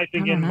was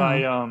typing in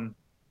my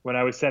when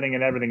I was setting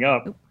everything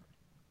up.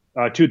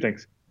 Two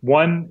things.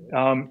 One,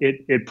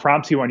 it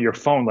prompts you on your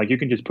phone. Like, you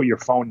can just put your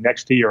phone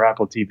next to your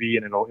Apple TV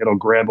and it'll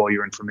grab all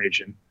your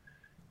information.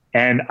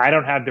 And I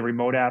don't have the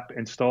remote app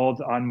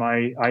installed on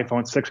my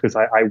iPhone 6 because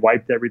I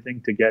wiped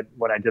everything to get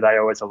when I did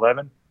iOS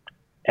 11.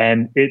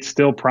 And it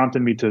still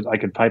prompted me I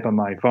could type on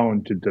my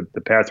phone to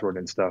the password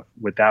and stuff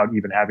without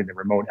even having the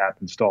remote app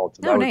installed.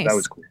 So that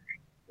was cool.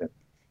 Yeah.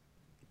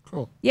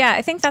 Cool. Yeah,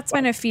 I think that's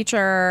been a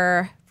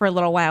feature for a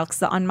little while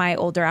because on my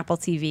older Apple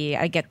TV,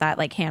 I get that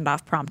like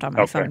handoff prompt on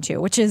my phone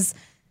too, which is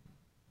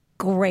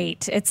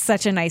great. It's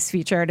such a nice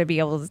feature to be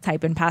able to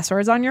type in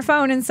passwords on your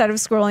phone instead of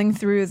scrolling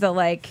through the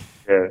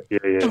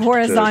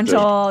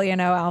horizontal,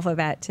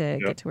 alphabet to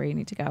get to where you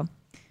need to go.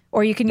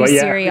 Or you can use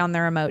Siri on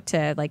the remote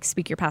to like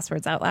speak your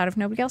passwords out loud if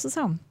nobody else is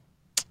home.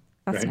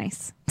 That's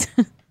nice.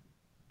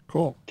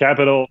 Cool.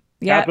 Capital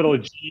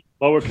G,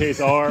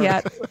 lowercase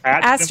r,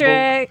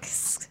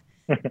 asterisk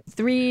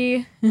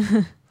 3.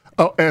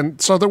 Oh,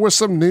 and so there was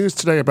some news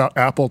today about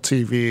Apple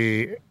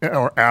TV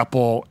or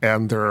Apple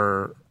and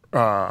their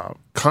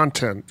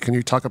content. Can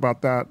you talk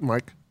about that,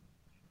 Mike?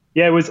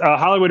 Yeah, it was a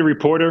Hollywood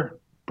Reporter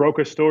broke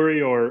a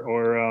story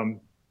or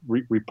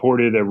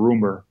reported a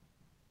rumor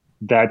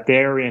that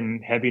they're in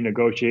heavy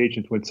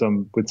negotiations with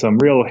some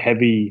real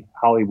heavy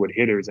Hollywood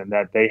hitters, and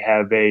that they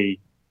have a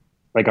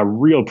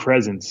real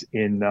presence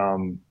in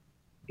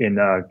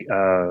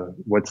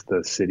what's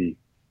the city?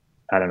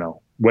 I don't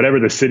know. Whatever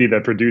the city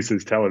that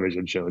produces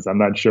television shows. I'm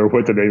not sure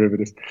what the name of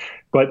it is,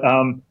 but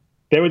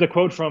there was a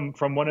quote from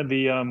one of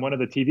the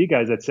TV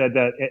guys that said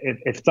that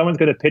if someone's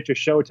going to pitch a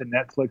show to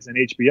Netflix and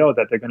HBO,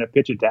 that they're going to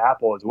pitch it to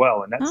Apple as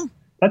well, and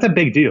that's a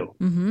big deal.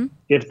 Mm-hmm.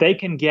 If they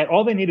can get,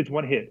 all they need is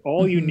one hit.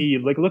 All you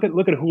need, like look at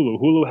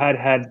Hulu. Hulu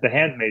had The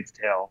Handmaid's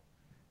Tale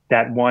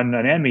that won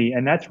an Emmy,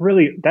 and that's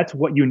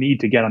what you need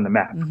to get on the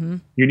map. Mm-hmm.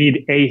 You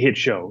need a hit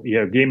show,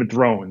 Game of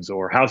Thrones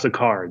or House of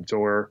Cards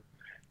or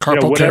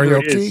Carpool whatever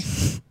Karaoke. It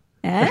is.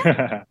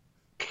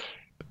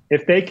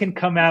 If they can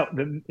come out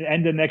the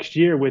end of next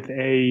year with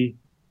something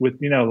like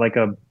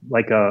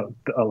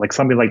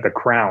The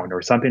Crown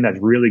or something that's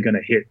really going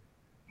to hit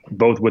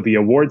both with the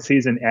award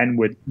season and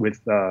with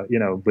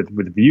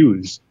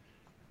views,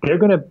 they're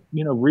going to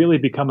really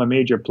become a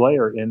major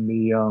player in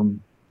the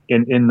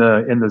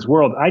in this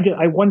world.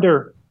 I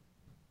wonder.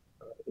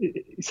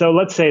 So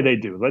let's say they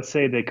do. Let's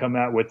say they come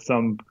out with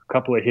some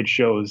couple of hit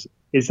shows.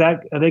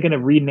 Are they going to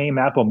rename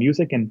Apple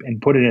Music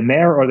and put it in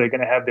there, or are they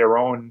going to have their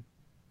own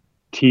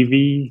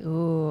TV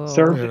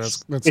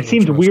service? Yeah, that's it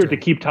seems weird to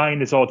keep tying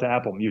this all to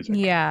Apple Music.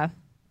 Yeah.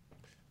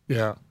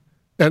 Yeah.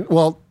 And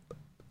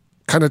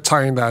kind of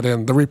tying that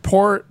in,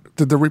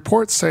 did the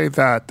report say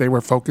that they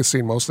were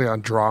focusing mostly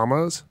on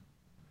dramas,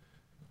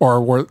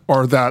 or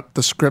that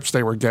the scripts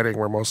they were getting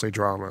were mostly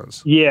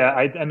dramas? Yeah.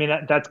 I mean,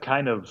 that's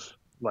kind of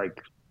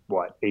like,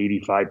 what,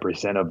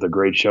 85% of the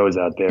great shows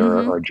out there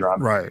are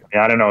drama. Right.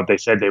 I don't know if they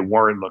said they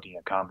weren't looking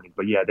at comedy,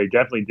 but yeah, they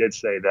definitely did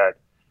say that.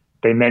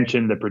 They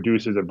mentioned the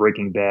producers of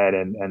Breaking Bad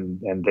and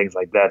things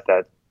like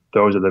that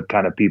those are the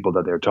kind of people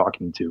that they're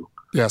talking to.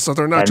 Yeah, so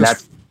they're not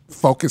just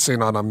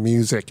focusing on a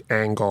music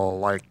angle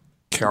like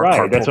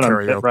Carpool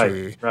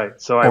Karaoke.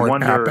 Right. So I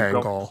wonder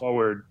going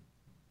forward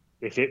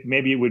if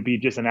maybe it would be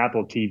just an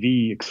Apple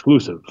TV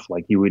exclusive,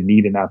 like you would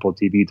need an Apple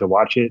TV to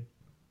watch it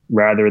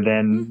rather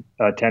than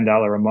a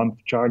 $10 a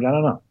month charge. I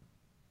don't know.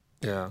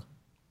 Yeah.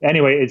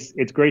 anyway,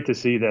 it's great to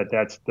see that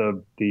that's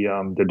the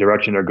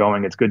direction they're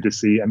going. It's good to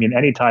see. I mean,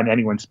 anytime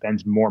anyone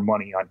spends more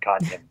money on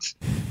content,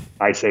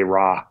 I say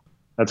rah.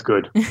 That's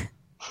good.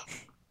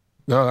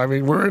 No, I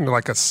mean, we're in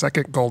like a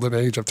second golden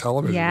age of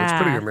television. Yeah.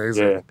 It's pretty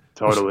amazing. Yeah,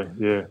 totally.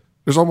 Yeah.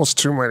 There's almost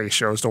too many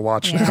shows to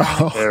watch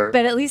now.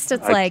 But at least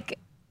it's like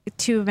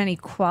too many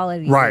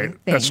quality right. things.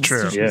 That's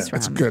true. Yeah.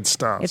 It's good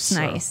stuff. It's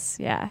nice.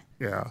 Yeah.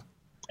 Yeah.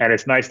 And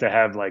it's nice to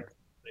have like,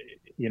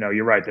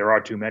 you're right. There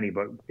are too many,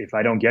 but if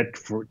I don't get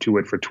to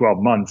it for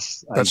 12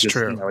 months, that's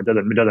true. It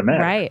doesn't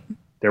matter. Right.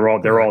 They're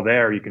all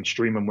there. You can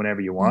stream them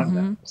whenever you want.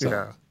 Mm-hmm.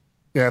 So,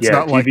 yeah. It's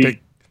not TV,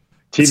 like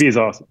TV is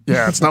awesome.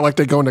 Yeah. It's not like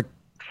they go into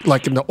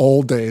like in the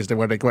old days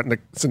when they went into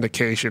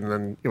syndication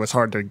and it was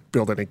hard to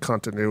build any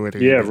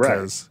continuity. Yeah.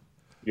 Because, right.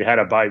 You had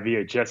to buy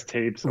VHS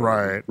tapes. Or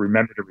right.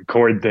 Remember to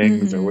record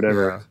things or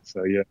whatever.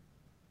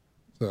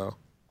 Yeah.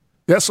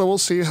 So we'll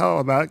see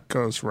how that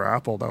goes for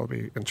Apple. That would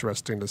be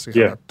interesting to see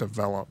how that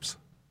develops.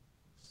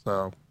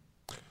 So,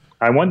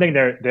 one thing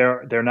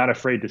they're not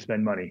afraid to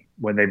spend money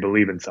when they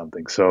believe in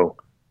something. So,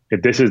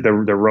 if this is the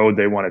road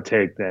they want to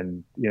take,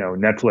 then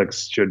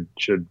Netflix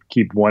should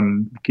keep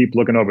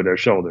looking over their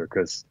shoulder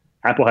because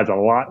Apple has a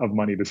lot of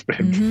money to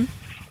spend. Mm-hmm.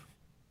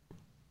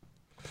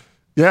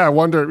 Yeah, I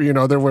wonder.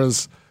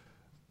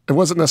 It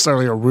wasn't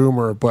necessarily a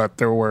rumor, but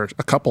there were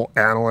a couple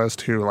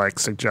analysts who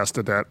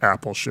suggested that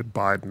Apple should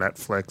buy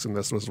Netflix, and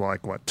this was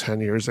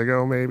 10 years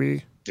ago,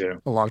 maybe. Yeah,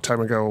 a long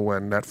time ago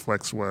when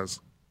Netflix was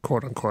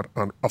quote unquote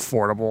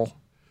affordable.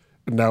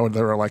 And now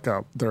they're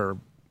their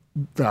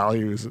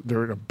values.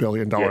 They're a $1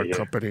 billion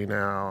company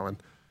now,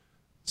 and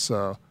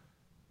so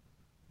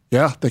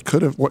they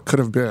could have. What could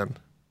have been?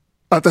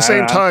 At the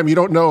same time, you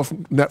don't know if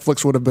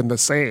Netflix would have been the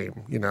same,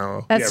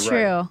 That's true.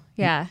 Right.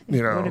 Yeah.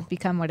 It would have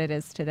become what it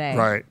is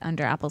today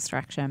under Apple's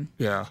direction.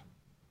 Yeah.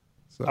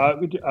 So.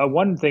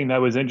 One thing that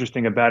was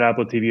interesting about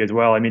Apple TV as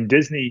well, I mean,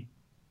 Disney,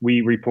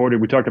 we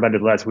talked about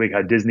it last week,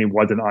 how Disney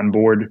wasn't on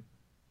board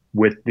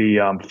with the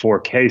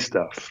 4K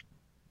stuff.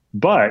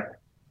 But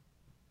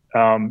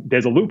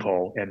there's a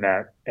loophole in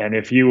that. And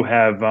if you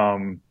have,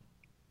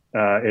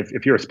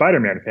 if you're a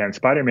Spider-Man fan,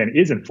 Spider-Man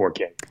is in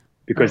 4K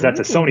because that's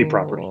a Sony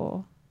property.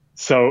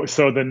 So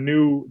the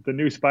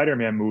new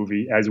Spider-Man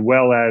movie, as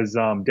well as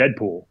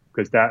Deadpool,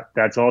 because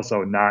that's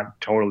also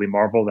not totally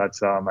Marvel.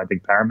 That's I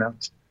think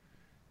Paramount.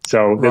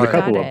 So there's a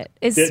couple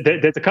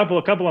there's a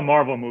couple of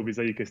Marvel movies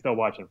that you can still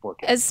watch in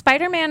 4K. Is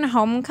Spider-Man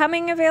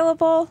Homecoming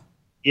available?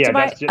 Yeah.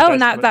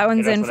 That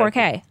one's in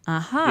 4K.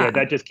 Yeah,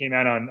 that just came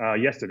out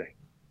on yesterday.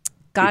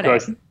 Got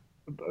it.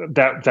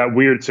 That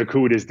weird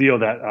circuitous deal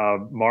that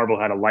Marvel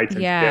had to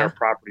license their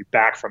property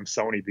back from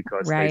Sony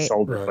because they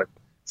sold it. But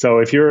so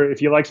if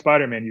you like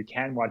Spider-Man, you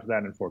can watch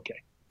that in 4K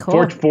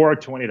for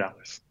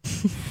 $20.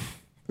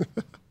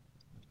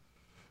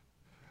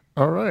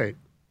 All right.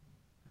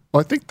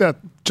 Well, I think that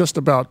just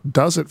about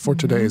does it for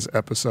today's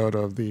episode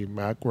of the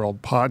Macworld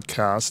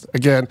podcast.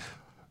 Again,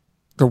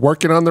 they're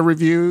working on the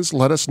reviews.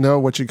 Let us know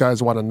what you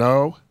guys want to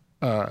know.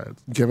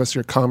 Give us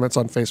your comments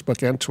on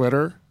Facebook and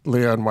Twitter.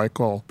 Leah and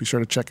Michael, be sure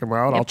to check them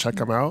out. Yep. I'll check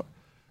them out.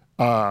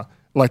 I'd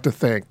like to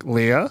thank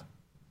Leah.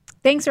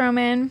 Thanks,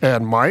 Roman.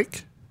 And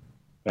Mike.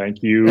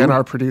 Thank you. And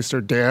our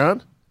producer,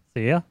 Dan.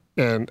 See ya.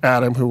 And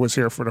Adam, who was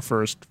here for the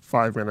first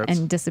 5 minutes.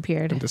 And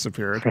disappeared.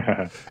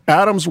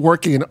 Adam's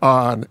working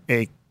on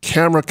a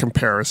camera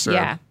comparison.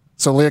 Yeah.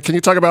 So, Leah, can you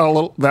talk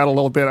about that a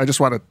little bit? I just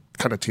want to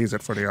kind of tease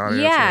it for the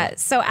audience. Yeah.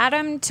 So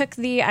Adam took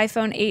the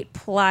iPhone 8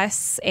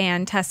 Plus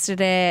and tested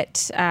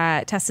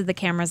the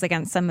cameras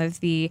against some of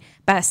the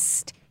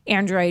best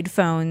Android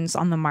phones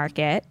on the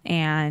market.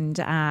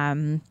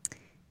 And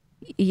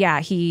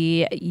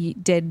he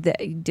did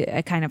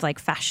a kind of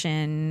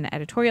fashion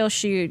editorial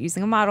shoot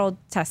using a model,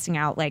 testing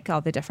out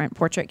all the different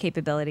portrait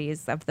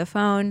capabilities of the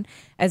phone,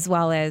 as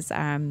well as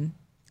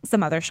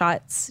some other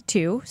shots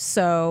too.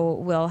 So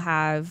we'll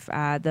have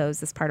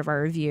those as part of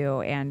our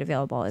review and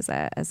available as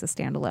a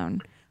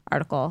standalone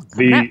article.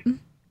 The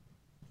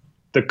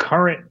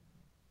current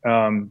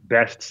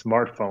best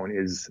smartphone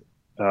is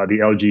the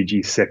LG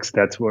G6.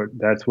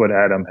 That's what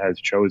Adam has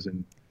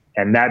chosen,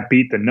 and that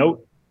beat the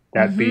Note.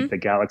 That beat the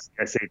Galaxy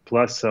S8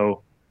 Plus.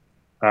 So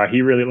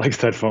he really likes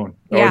that phone.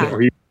 Yeah. Or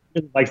he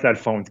really likes that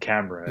phone's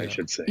camera, I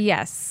should say.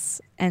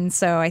 Yes. And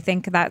so I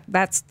think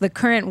that's the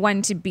current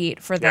one to beat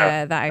for the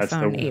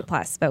iPhone 8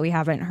 Plus, but we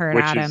haven't heard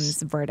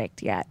Adam's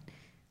verdict yet.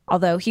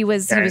 Although he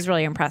was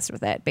really impressed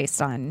with it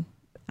based on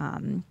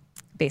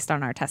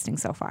our testing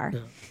so far.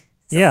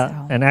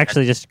 Yeah. And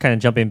actually just kind of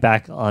jumping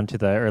back onto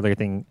the earlier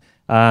thing,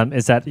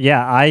 is that,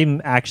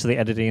 I'm actually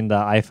editing the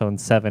iPhone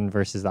 7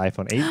 versus the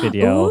iPhone 8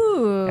 video.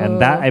 Ooh.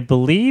 And that, I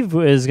believe,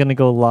 is going to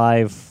go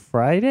live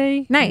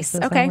Friday. Nice.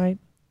 Okay. Right?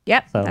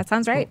 Yep. So, that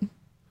sounds right.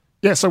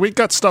 Yeah, so we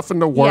got stuff in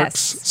the works.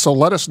 So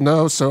let us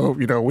know so,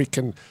 we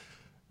can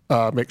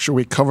make sure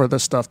we cover the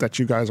stuff that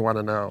you guys want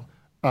to know.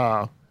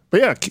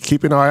 But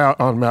keep an eye out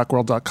on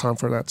Macworld.com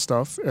for that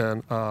stuff.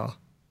 And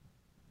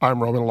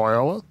I'm Roman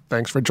Loyola.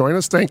 Thanks for joining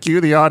us. Thank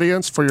you, the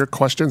audience, for your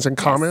questions and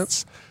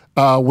comments.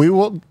 We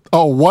will.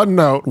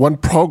 One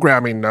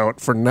programming note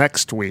for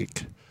next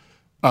week.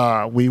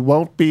 we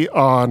won't be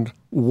on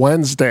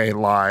Wednesday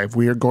live.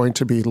 We are going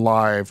to be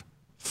live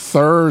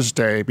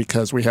Thursday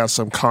because we have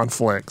some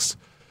conflicts.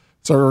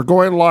 So we're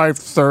going live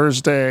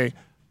Thursday.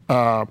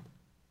 I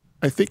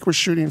think we're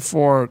shooting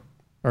for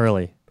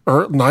early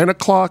 9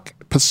 o'clock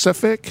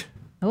Pacific.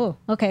 Oh,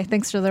 okay.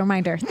 Thanks for the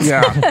reminder.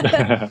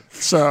 Yeah.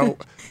 So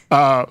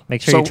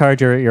make sure you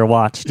charge your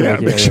watch.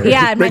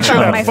 Yeah,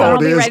 my phone will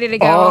be ready to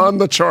go on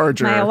the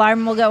charger. My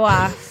alarm will go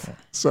off.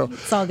 So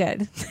it's all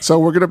good. So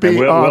we're going to be.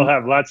 We'll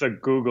have lots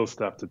of Google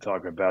stuff to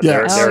talk about.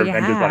 Yes. Their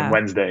event is on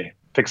Wednesday.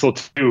 Pixel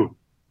 2.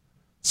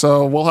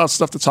 So we'll have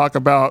stuff to talk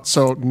about.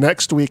 So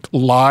next week,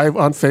 live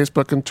on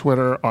Facebook and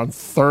Twitter on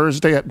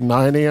Thursday at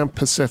 9 a.m.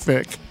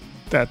 Pacific.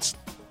 That's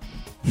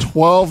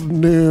 12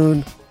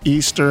 noon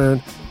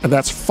Eastern, and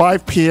that's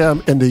 5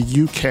 p.m. in the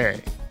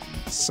UK.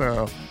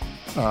 So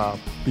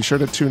be sure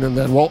to tune in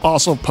then. We'll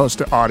also post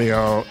the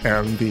audio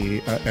and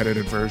the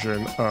edited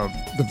version of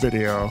the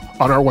video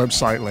on our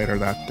website later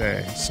that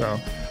day. So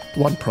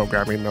one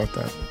programming note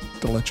that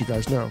to let you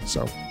guys know.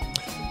 So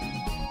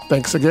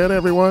thanks again,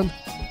 everyone.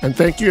 And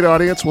thank you,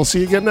 audience. We'll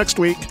see you again next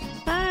week.